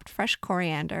roughly chopped fresh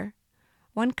coriander,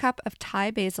 1 cup of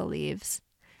Thai basil leaves,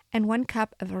 and 1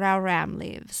 cup of rau ram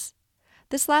leaves.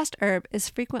 This last herb is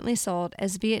frequently sold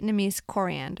as Vietnamese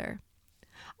coriander.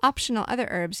 Optional other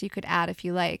herbs you could add if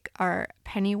you like are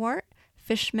pennywort,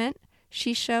 fish mint,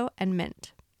 shisho, and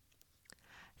mint.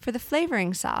 For the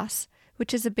flavoring sauce,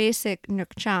 which is a basic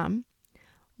nuoc cham,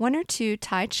 1 or 2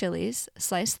 Thai chilies,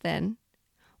 sliced thin,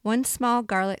 1 small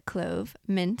garlic clove,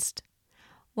 minced,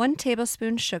 1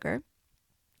 tablespoon sugar,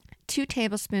 2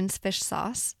 tablespoons fish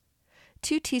sauce,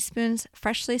 2 teaspoons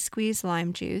freshly squeezed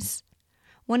lime juice,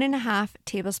 1½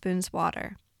 tablespoons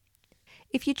water.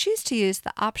 If you choose to use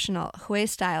the optional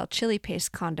Hue-style chili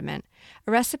paste condiment,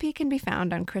 a recipe can be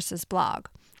found on Chris's blog.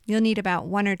 You'll need about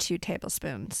 1 or 2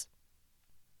 tablespoons.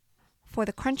 For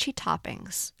the crunchy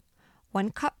toppings,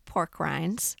 1 cup pork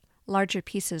rinds, larger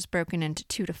pieces broken into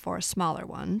 2 to 4 smaller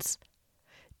ones,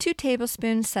 2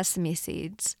 tablespoons sesame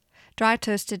seeds, dry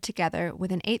toasted together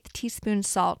with 1/8 teaspoon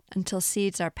salt until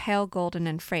seeds are pale golden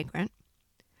and fragrant,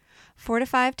 4 to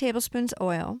 5 tablespoons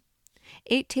oil,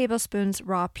 8 tablespoons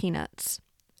raw peanuts,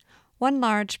 1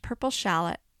 large purple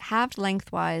shallot, halved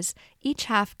lengthwise, each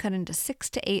half cut into 6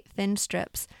 to 8 thin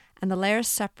strips, and the layers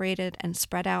separated and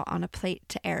spread out on a plate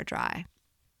to air dry.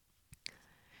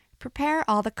 Prepare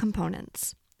all the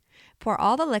components. Pour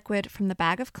all the liquid from the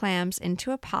bag of clams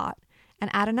into a pot and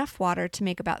add enough water to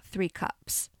make about 3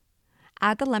 cups.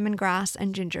 Add the lemongrass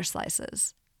and ginger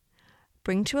slices.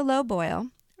 Bring to a low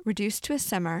boil, reduce to a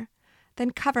simmer,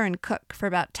 then cover and cook for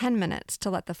about 10 minutes to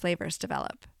let the flavors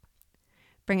develop.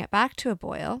 Bring it back to a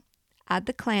boil, add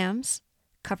the clams,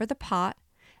 cover the pot,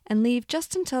 and leave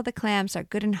just until the clams are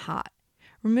good and hot,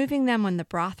 removing them when the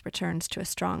broth returns to a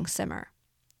strong simmer.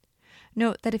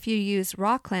 Note that if you use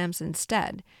raw clams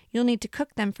instead, you'll need to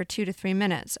cook them for 2 to 3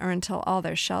 minutes or until all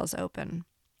their shells open.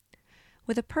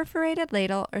 With a perforated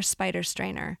ladle or spider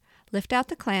strainer, lift out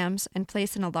the clams and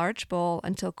place in a large bowl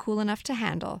until cool enough to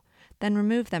handle, then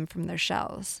remove them from their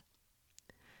shells.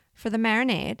 For the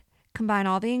marinade, combine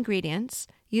all the ingredients,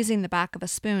 using the back of a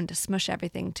spoon to smush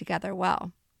everything together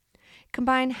well.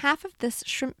 Combine half of this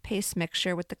shrimp paste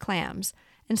mixture with the clams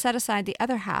and set aside the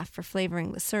other half for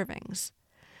flavoring the servings.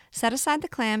 Set aside the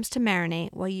clams to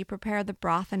marinate while you prepare the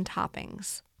broth and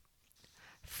toppings.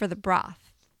 For the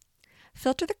broth,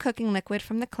 filter the cooking liquid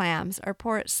from the clams or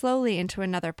pour it slowly into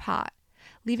another pot,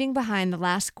 leaving behind the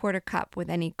last 1/4 cup with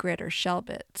any grit or shell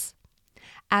bits.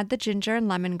 Add the ginger and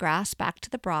lemongrass back to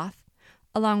the broth,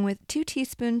 along with 2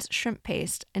 teaspoons shrimp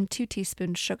paste and 2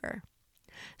 teaspoons sugar.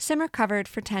 Simmer covered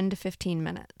for 10 to 15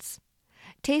 minutes.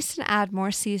 Taste and add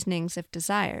more seasonings if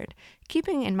desired,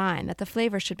 keeping in mind that the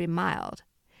flavor should be mild.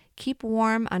 Keep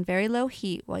warm on very low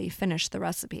heat while you finish the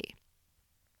recipe.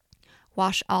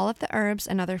 Wash all of the herbs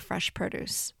and other fresh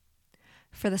produce.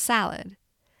 For the salad,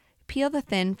 peel the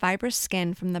thin, fibrous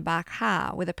skin from the bak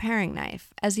ha with a paring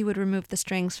knife, as you would remove the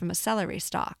strings from a celery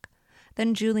stalk,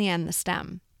 then julienne the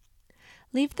stem.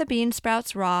 Leave the bean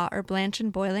sprouts raw or blanch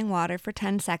in boiling water for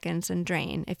 10 seconds and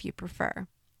drain if you prefer.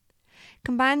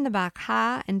 Combine the bak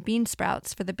ha and bean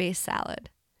sprouts for the base salad.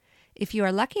 If you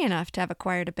are lucky enough to have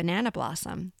acquired a banana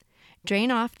blossom, drain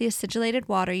off the acidulated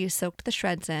water you soaked the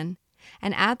shreds in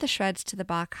and add the shreds to the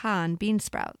bak ha and bean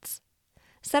sprouts.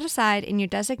 Set aside in your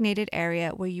designated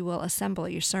area where you will assemble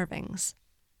your servings.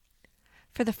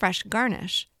 For the fresh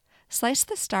garnish, slice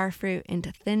the star fruit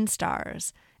into thin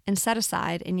stars and set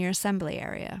aside in your assembly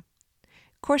area.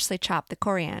 Coarsely chop the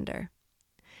coriander.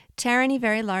 Tear any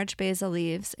very large basil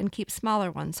leaves and keep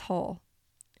smaller ones whole.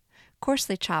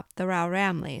 Coarsely chop the rao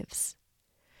ram leaves.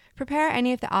 Prepare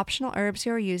any of the optional herbs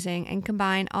you are using and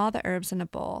combine all the herbs in a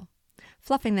bowl,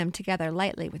 fluffing them together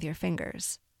lightly with your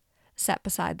fingers. Set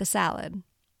beside the salad.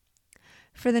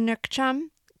 For the nuoc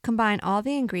cham, combine all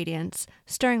the ingredients,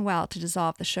 stirring well to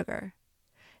dissolve the sugar.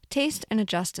 Taste and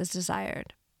adjust as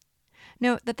desired.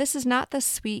 Note that this is not the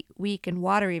sweet, weak, and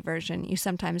watery version you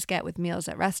sometimes get with meals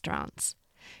at restaurants.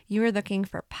 You are looking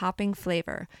for popping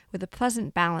flavor with a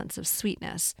pleasant balance of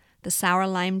sweetness, the sour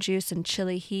lime juice and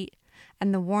chili heat,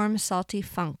 and the warm, salty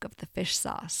funk of the fish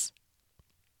sauce.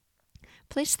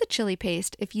 Place the chili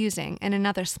paste, if using, in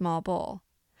another small bowl.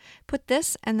 Put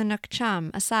this and the nuoc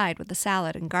cham aside with the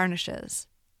salad and garnishes.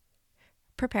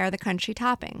 Prepare the crunchy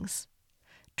toppings.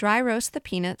 Dry roast the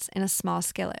peanuts in a small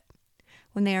skillet.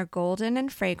 When they are golden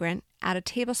and fragrant, add a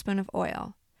tablespoon of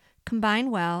oil.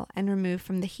 Combine well and remove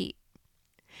from the heat.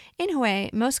 In Hue,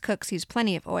 most cooks use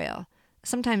plenty of oil,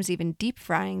 sometimes even deep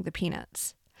frying the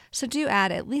peanuts. So do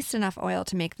add at least enough oil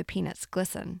to make the peanuts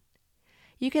glisten.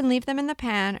 You can leave them in the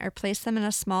pan or place them in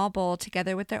a small bowl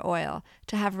together with their oil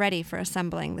to have ready for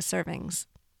assembling the servings.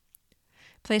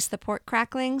 Place the pork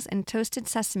cracklings and toasted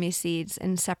sesame seeds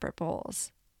in separate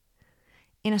bowls.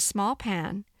 In a small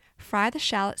pan, fry the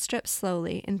shallot strips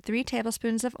slowly in 3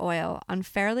 tablespoons of oil on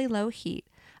fairly low heat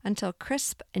until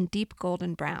crisp and deep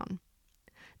golden brown.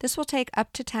 This will take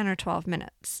up to 10 or 12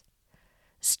 minutes.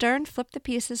 Stir and flip the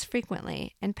pieces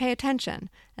frequently and pay attention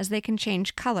as they can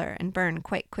change color and burn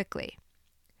quite quickly.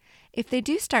 If they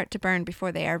do start to burn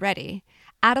before they are ready,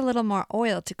 add a little more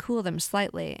oil to cool them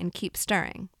slightly and keep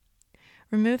stirring.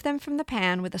 Remove them from the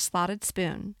pan with a slotted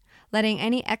spoon, letting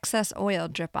any excess oil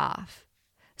drip off.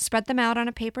 Spread them out on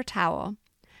a paper towel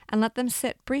and let them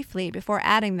sit briefly before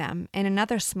adding them in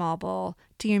another small bowl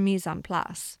to your mise en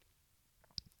place.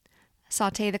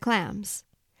 Sauté the clams.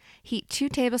 Heat 2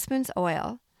 tablespoons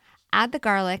oil, add the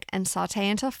garlic and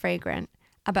sauté until fragrant,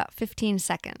 about 15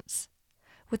 seconds.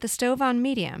 With the stove on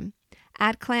medium,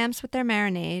 add clams with their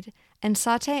marinade and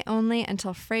sauté only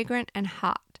until fragrant and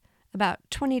hot, about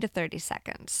 20 to 30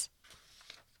 seconds.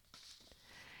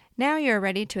 Now you are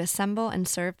ready to assemble and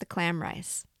serve the clam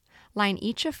rice. Line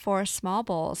each of 4 small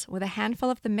bowls with a handful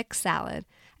of the mixed salad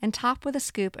and top with a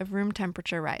scoop of room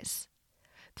temperature rice.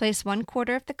 Place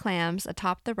 1/4 of the clams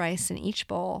atop the rice in each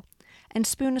bowl and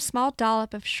spoon a small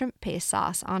dollop of shrimp paste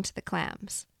sauce onto the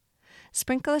clams.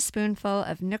 Sprinkle a spoonful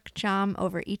of nuoc cham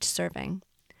over each serving.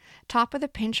 Top with a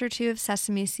pinch or 2 of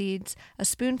sesame seeds, a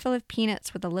spoonful of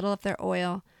peanuts with a little of their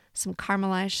oil, some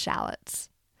caramelized shallots.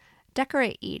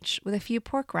 Decorate each with a few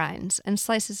pork rinds and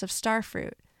slices of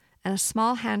starfruit, and a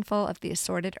small handful of the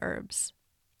assorted herbs.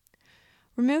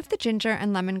 Remove the ginger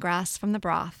and lemongrass from the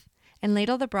broth and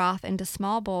ladle the broth into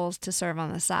small bowls to serve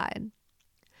on the side.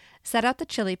 Set out the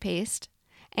chili paste,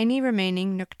 any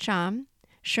remaining nuoc cham,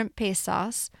 shrimp paste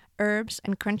sauce, herbs,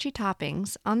 and crunchy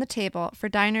toppings on the table for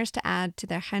diners to add to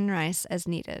their hen rice as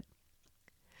needed.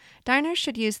 Diners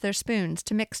should use their spoons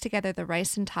to mix together the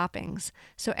rice and toppings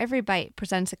so every bite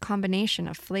presents a combination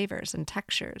of flavors and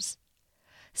textures.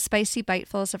 Spicy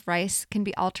bitefuls of rice can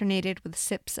be alternated with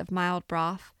sips of mild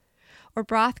broth, or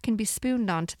broth can be spooned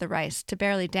onto the rice to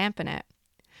barely dampen it,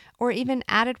 or even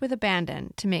added with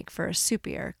abandon to make for a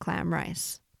soupier clam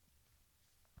rice.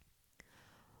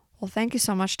 Well, thank you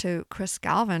so much to Chris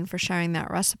Galvin for sharing that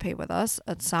recipe with us.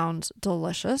 It sounds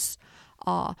delicious.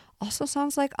 Also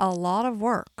sounds like a lot of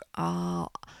work.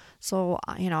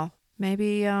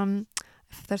 Maybe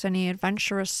if there's any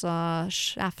adventurous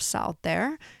chefs out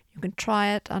there, you can try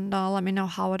it and let me know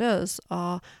how it is.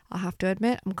 I have to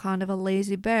admit, I'm kind of a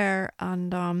lazy bear,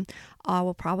 and I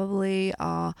will probably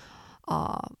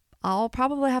I'll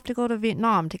probably have to go to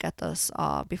Vietnam to get this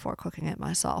before cooking it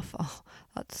myself.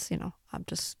 That's, I'm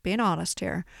just being honest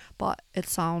here, but it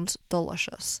sounds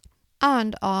delicious.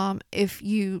 And if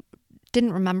you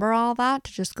didn't remember all that,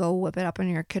 to just go whip it up in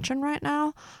your kitchen right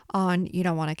now, and you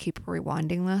don't want to keep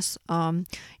rewinding this,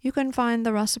 you can find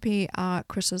the recipe at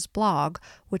Chris's blog,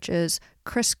 which is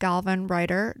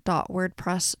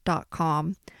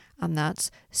chrisgalvinwriter.wordpress.com, and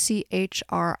that's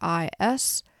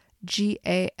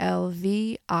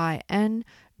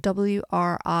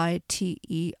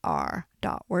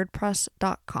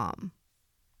ChrisGalvinWriter.wordpress.com.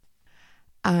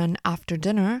 And after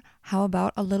dinner, how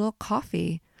about a little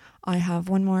coffee? I have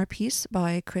one more piece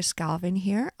by Chris Galvin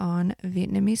here on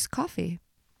Vietnamese coffee.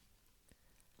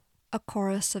 A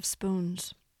chorus of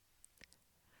spoons.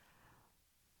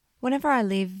 Whenever I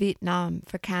leave Vietnam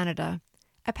for Canada,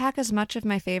 I pack as much of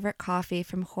my favorite coffee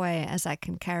from Hue as I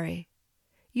can carry,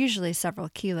 usually several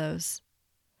kilos.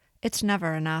 It's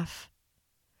never enough.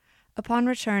 Upon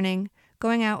returning,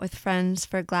 going out with friends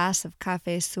for a glass of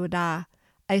café soda,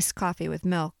 iced coffee with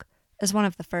milk, is one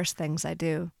of the first things I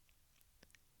do.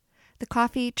 The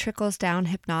coffee trickles down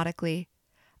hypnotically,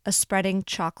 a spreading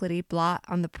chocolatey blot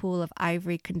on the pool of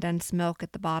ivory condensed milk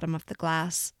at the bottom of the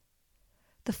glass.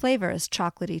 The flavor is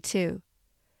chocolatey too,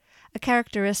 a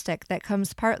characteristic that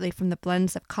comes partly from the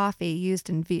blends of coffee used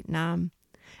in Vietnam,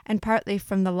 and partly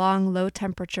from the long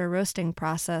low-temperature roasting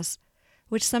process,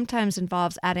 which sometimes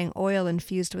involves adding oil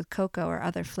infused with cocoa or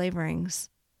other flavorings.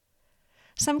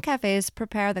 Some cafes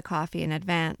prepare the coffee in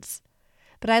advance,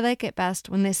 but I like it best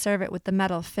when they serve it with the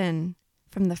metal fin,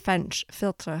 from the French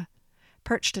filtre,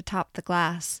 perched atop the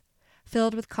glass,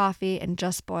 filled with coffee and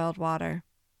just boiled water.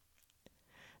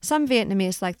 Some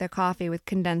Vietnamese like their coffee with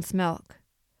condensed milk.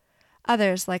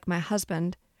 Others, like my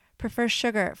husband, prefer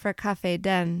sugar for café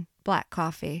den, black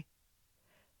coffee.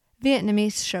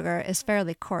 Vietnamese sugar is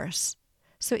fairly coarse,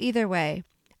 so either way,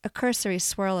 a cursory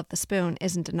swirl of the spoon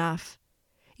isn't enough.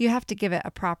 You have to give it a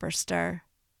proper stir.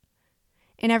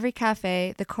 In every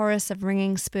cafe, the chorus of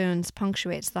ringing spoons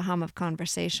punctuates the hum of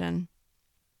conversation.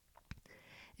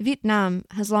 Vietnam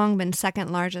has long been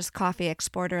second largest coffee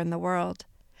exporter in the world,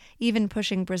 even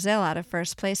pushing Brazil out of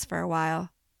first place for a while.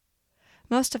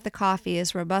 Most of the coffee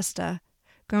is Robusta,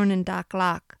 grown in Dak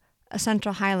Lak, a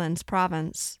Central Highlands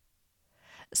province.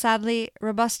 Sadly,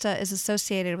 Robusta is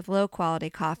associated with low-quality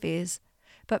coffees,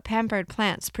 but pampered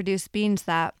plants produce beans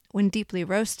that, when deeply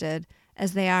roasted,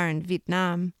 as they are in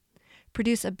Vietnam,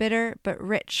 produce a bitter but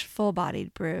rich,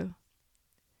 full-bodied brew.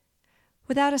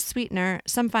 Without a sweetener,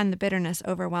 some find the bitterness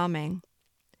overwhelming.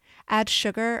 Add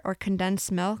sugar or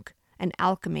condensed milk, and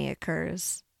alchemy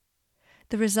occurs.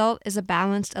 The result is a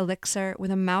balanced elixir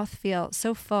with a mouthfeel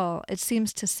so full it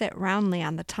seems to sit roundly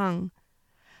on the tongue,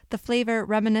 the flavor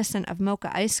reminiscent of mocha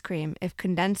ice cream if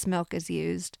condensed milk is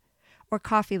used, or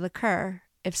coffee liqueur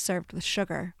if served with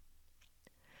sugar.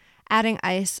 Adding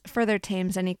ice further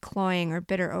tames any cloying or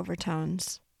bitter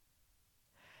overtones.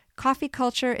 Coffee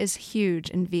culture is huge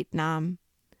in Vietnam.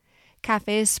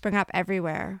 Cafes spring up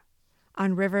everywhere,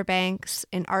 on riverbanks,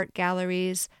 in art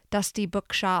galleries, dusty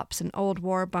bookshops, and old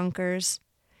war bunkers,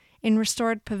 in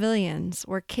restored pavilions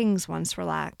where kings once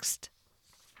relaxed.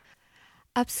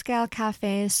 Upscale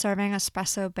cafes serving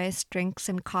espresso-based drinks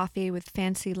and coffee with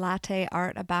fancy latte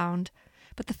art abound,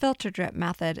 but the filter drip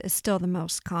method is still the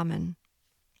most common.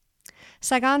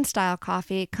 Saigon-style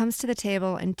coffee comes to the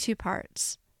table in two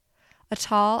parts: a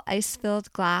tall,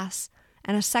 ice-filled glass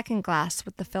and a second glass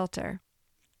with the filter.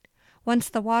 Once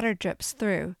the water drips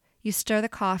through, you stir the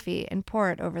coffee and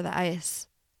pour it over the ice.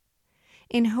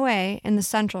 In Hue, in the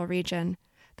central region,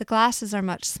 the glasses are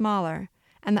much smaller,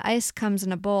 and the ice comes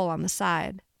in a bowl on the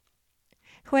side.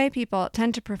 Hue people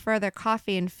tend to prefer their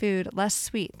coffee and food less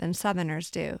sweet than Southerners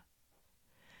do.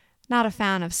 Not a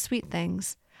fan of sweet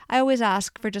things, I always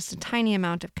ask for just a tiny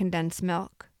amount of condensed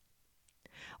milk.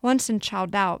 Once in Chau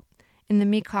Daut, in the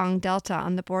Mekong Delta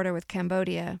on the border with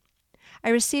Cambodia, I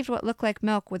received what looked like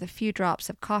milk with a few drops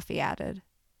of coffee added.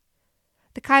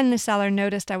 The kindly seller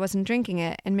noticed I wasn't drinking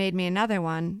it and made me another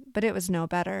one, but it was no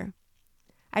better.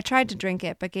 I tried to drink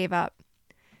it but gave up,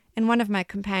 and one of my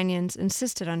companions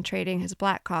insisted on trading his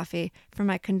black coffee for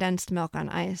my condensed milk on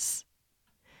ice.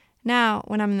 Now,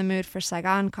 when I'm in the mood for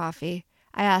Saigon coffee,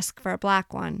 I ask for a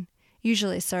black one,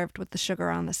 usually served with the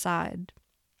sugar on the side.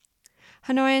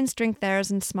 Hanoians drink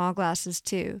theirs in small glasses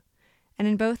too, and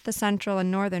in both the central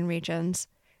and northern regions,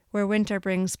 where winter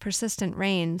brings persistent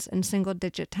rains and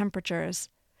single-digit temperatures,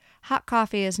 hot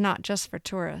coffee is not just for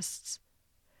tourists.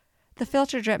 The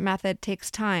filter drip method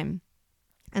takes time,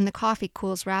 and the coffee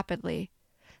cools rapidly,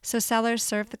 so sellers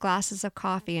serve the glasses of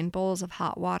coffee in bowls of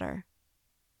hot water.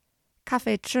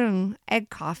 Café Trung, egg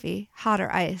coffee, hot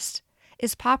or iced,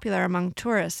 is popular among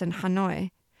tourists in Hanoi,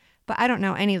 but I don't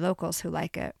know any locals who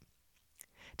like it.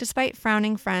 Despite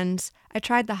frowning friends, I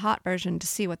tried the hot version to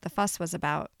see what the fuss was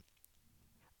about.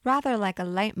 Rather like a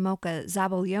light mocha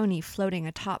zabaglione floating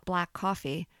atop black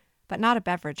coffee, but not a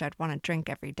beverage I'd want to drink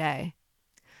every day.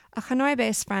 A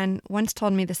Hanoi-based friend once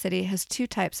told me the city has two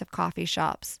types of coffee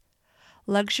shops: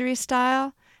 luxury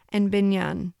style and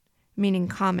binyan, meaning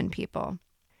common people.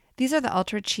 These are the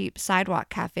ultra-cheap sidewalk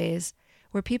cafes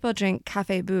where people drink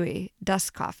café bouilli,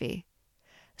 dust coffee.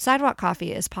 Sidewalk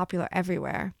coffee is popular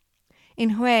everywhere.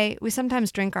 In Hue, we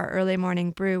sometimes drink our early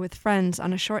morning brew with friends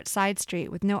on a short side street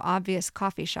with no obvious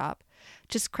coffee shop,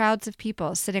 just crowds of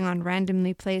people sitting on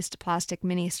randomly placed plastic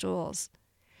mini stools.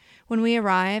 When we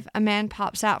arrive, a man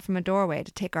pops out from a doorway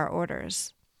to take our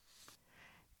orders.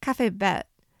 Café Bet,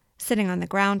 sitting on the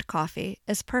ground coffee,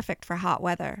 is perfect for hot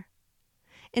weather.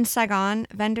 In Saigon,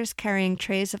 vendors carrying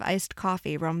trays of iced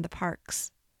coffee roam the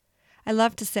parks. I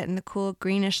love to sit in the cool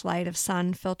greenish light of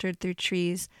sun filtered through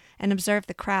trees and observe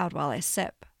the crowd while I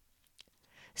sip.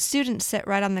 Students sit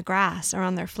right on the grass or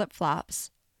on their flip-flops.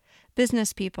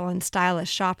 Business people and stylish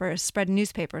shoppers spread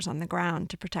newspapers on the ground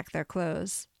to protect their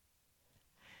clothes.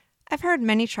 I've heard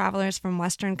many travelers from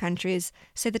Western countries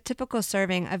say the typical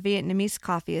serving of Vietnamese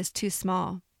coffee is too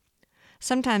small.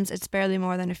 Sometimes it's barely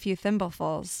more than a few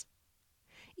thimblefuls.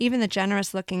 Even the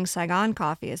generous-looking Saigon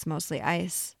coffee is mostly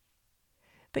ice.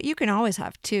 But you can always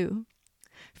have two.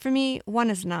 For me, one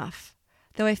is enough,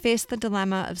 though I face the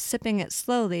dilemma of sipping it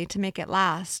slowly to make it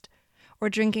last, or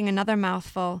drinking another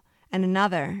mouthful and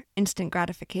another, instant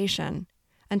gratification,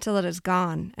 until it is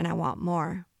gone and I want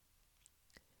more.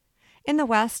 In the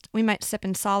West, we might sip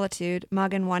in solitude,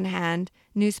 mug in one hand,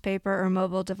 newspaper or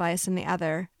mobile device in the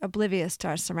other, oblivious to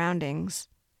our surroundings.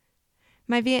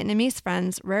 My Vietnamese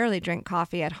friends rarely drink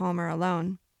coffee at home or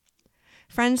alone.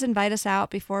 Friends invite us out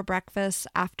before breakfast,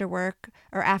 after work,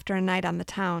 or after a night on the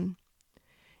town.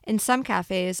 In some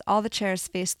cafes, all the chairs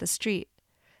face the street,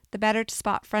 the better to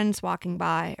spot friends walking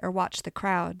by or watch the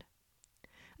crowd.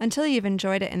 Until you've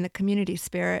enjoyed it in the community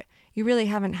spirit, you really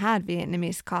haven't had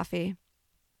Vietnamese coffee.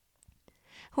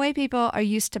 Hue people are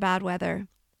used to bad weather.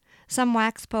 Some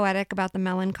wax poetic about the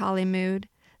melancholy mood,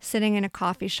 sitting in a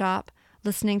coffee shop,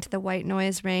 listening to the white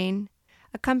noise rain,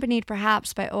 accompanied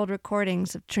perhaps by old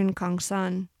recordings of Trun Kong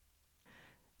Sun.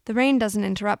 The rain doesn't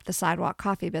interrupt the sidewalk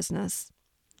coffee business.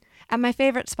 At my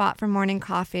favorite spot for morning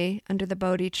coffee, under the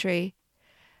Bodhi tree,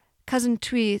 Cousin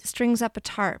Twee strings up a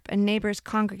tarp and neighbors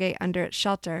congregate under its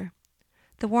shelter.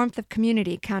 The warmth of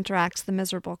community counteracts the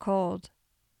miserable cold.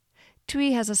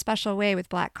 Twee has a special way with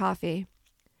black coffee.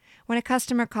 When a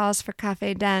customer calls for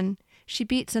Café Den, she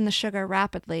beats in the sugar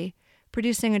rapidly,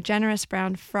 producing a generous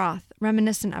brown froth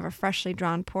reminiscent of a freshly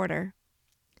drawn porter.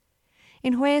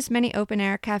 In Hui's many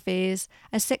open-air cafes,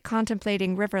 I sit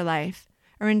contemplating river life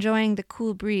or enjoying the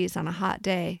cool breeze on a hot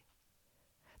day.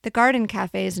 The garden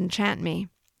cafes enchant me.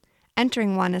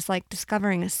 Entering one is like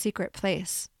discovering a secret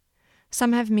place.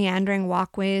 Some have meandering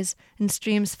walkways and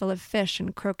streams full of fish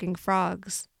and croaking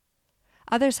frogs.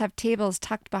 Others have tables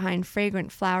tucked behind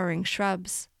fragrant flowering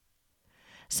shrubs.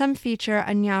 Some feature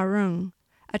a nyarung,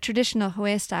 a traditional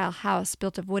Hui-style house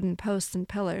built of wooden posts and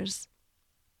pillars.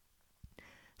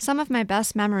 Some of my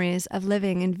best memories of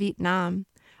living in Vietnam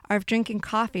are of drinking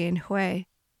coffee in Hue.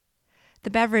 The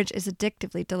beverage is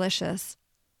addictively delicious,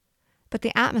 but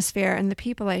the atmosphere and the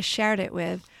people I shared it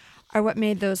with are what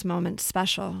made those moments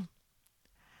special.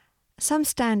 Some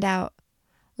stand out,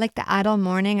 like the idle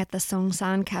morning at the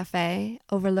Songsan Cafe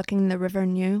overlooking the River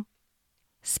Nhu.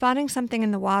 Spotting something in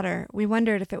the water, we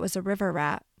wondered if it was a river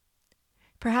rat.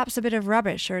 Perhaps a bit of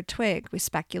rubbish or a twig, we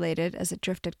speculated as it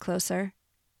drifted closer.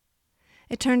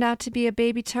 It turned out to be a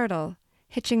baby turtle,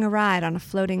 hitching a ride on a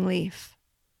floating leaf.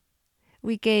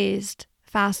 We gazed,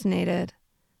 fascinated,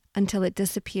 until it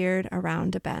disappeared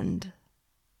around a bend.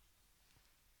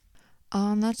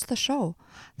 That's the show.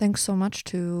 Thanks so much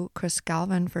to Chris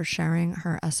Galvin for sharing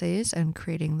her essays and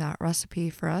creating that recipe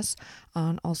for us.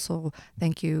 And also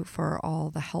thank you for all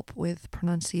the help with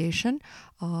pronunciation.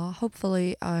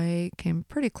 Hopefully I came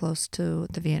pretty close to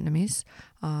the Vietnamese.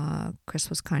 Chris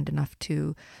was kind enough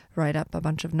to write up a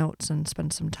bunch of notes and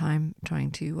spend some time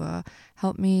trying to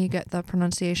help me get the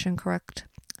pronunciation correct.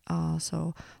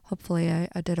 So hopefully I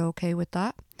did okay with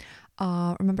that.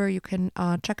 Remember, you can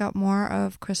check out more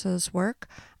of Chris's work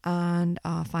and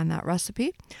find that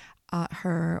recipe at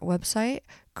her website,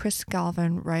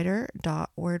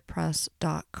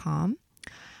 chrisgalvinwriter.wordpress.com.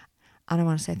 And I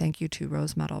want to say thank you to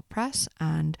Rose Metal Press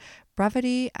and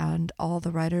Brevity and all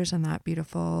the writers in that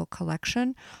beautiful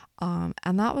collection.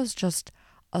 And that was just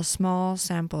a small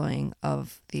sampling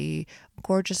of the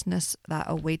gorgeousness that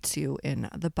awaits you in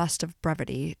The Best of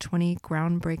Brevity, 20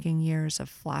 Groundbreaking Years of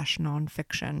Flash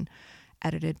Nonfiction,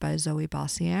 edited by Zoe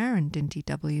Bossier and Dinty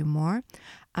W. Moore.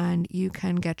 And you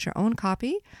can get your own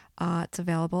copy. It's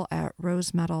available at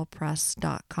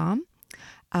rosemetalpress.com.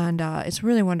 And it's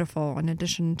really wonderful. In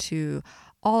addition to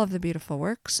all of the beautiful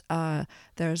works,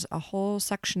 there's a whole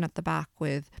section at the back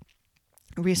with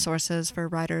resources for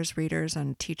writers, readers,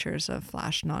 and teachers of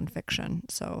flash nonfiction.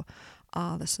 So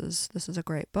this is a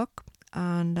great book.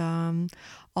 And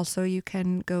also you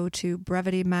can go to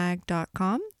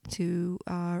brevitymag.com to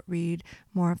read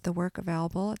more of the work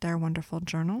available at their wonderful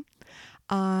journal.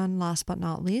 And last but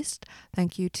not least,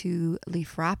 thank you to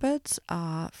Leaf Rapids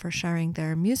for sharing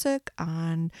their music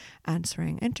and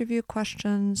answering interview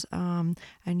questions. And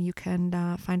you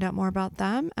can find out more about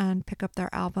them and pick up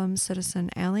their album Citizen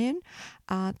Alien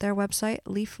at their website,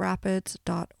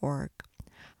 leafrapids.org.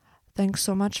 Thanks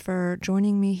so much for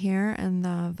joining me here in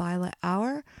the Violet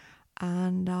Hour,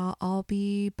 and I'll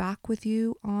be back with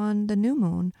you on the new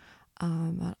moon.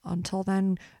 Until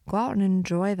then, go out and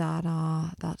enjoy that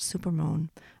supermoon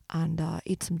and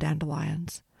eat some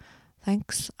dandelions.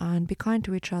 Thanks, and be kind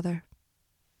to each other.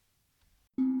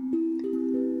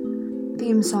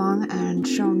 Theme song and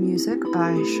show music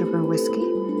by Sugar Whiskey.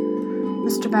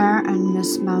 Mr. Bear and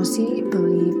Miss Mousy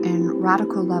believe in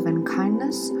radical love and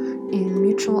kindness, in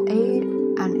mutual aid,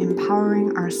 and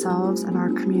empowering ourselves and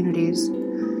our communities.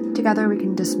 Together we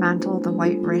can dismantle the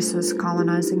white, racist,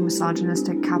 colonizing,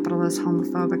 misogynistic, capitalist,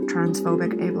 homophobic,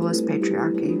 transphobic, ableist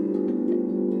patriarchy.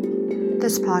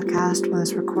 This podcast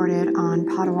was recorded on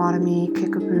Potawatomi,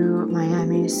 Kickapoo,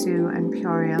 Miami, Sioux, and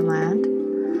Peoria land.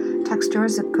 Text your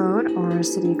zip code or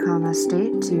city,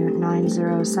 state to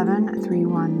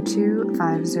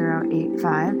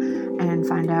 907-312-5085 and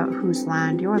find out whose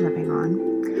land you're living on.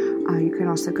 You can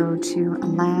also go to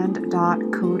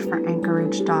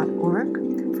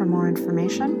land.codeforanchorage.org for more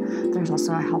information. There's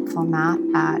also a helpful map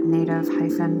at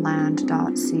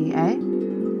native-land.ca.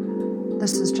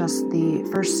 This is just the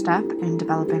first step in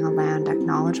developing a land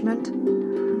acknowledgement.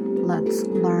 Let's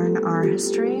learn our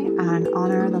history and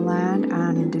honor the land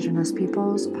and Indigenous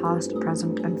peoples, past,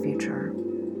 present, and future.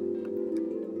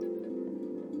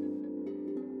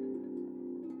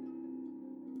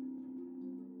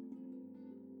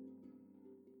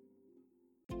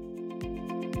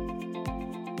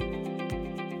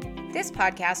 This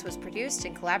podcast was produced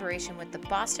in collaboration with the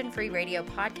Boston Free Radio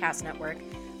Podcast Network,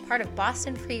 part of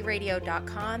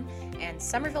bostonfreeradio.com and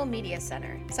Somerville Media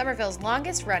Center, Somerville's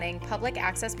longest-running public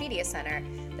access media center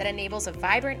that enables a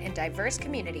vibrant and diverse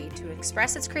community to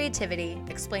express its creativity,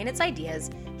 explain its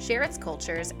ideas, share its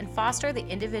cultures, and foster the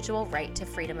individual right to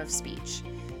freedom of speech.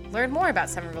 Learn more about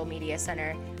Somerville Media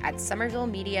Center at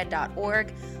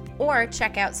somervillemedia.org, or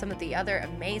check out some of the other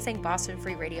amazing Boston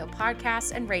Free Radio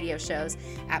podcasts and radio shows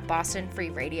at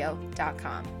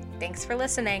bostonfreeradio.com. Thanks for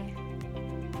listening.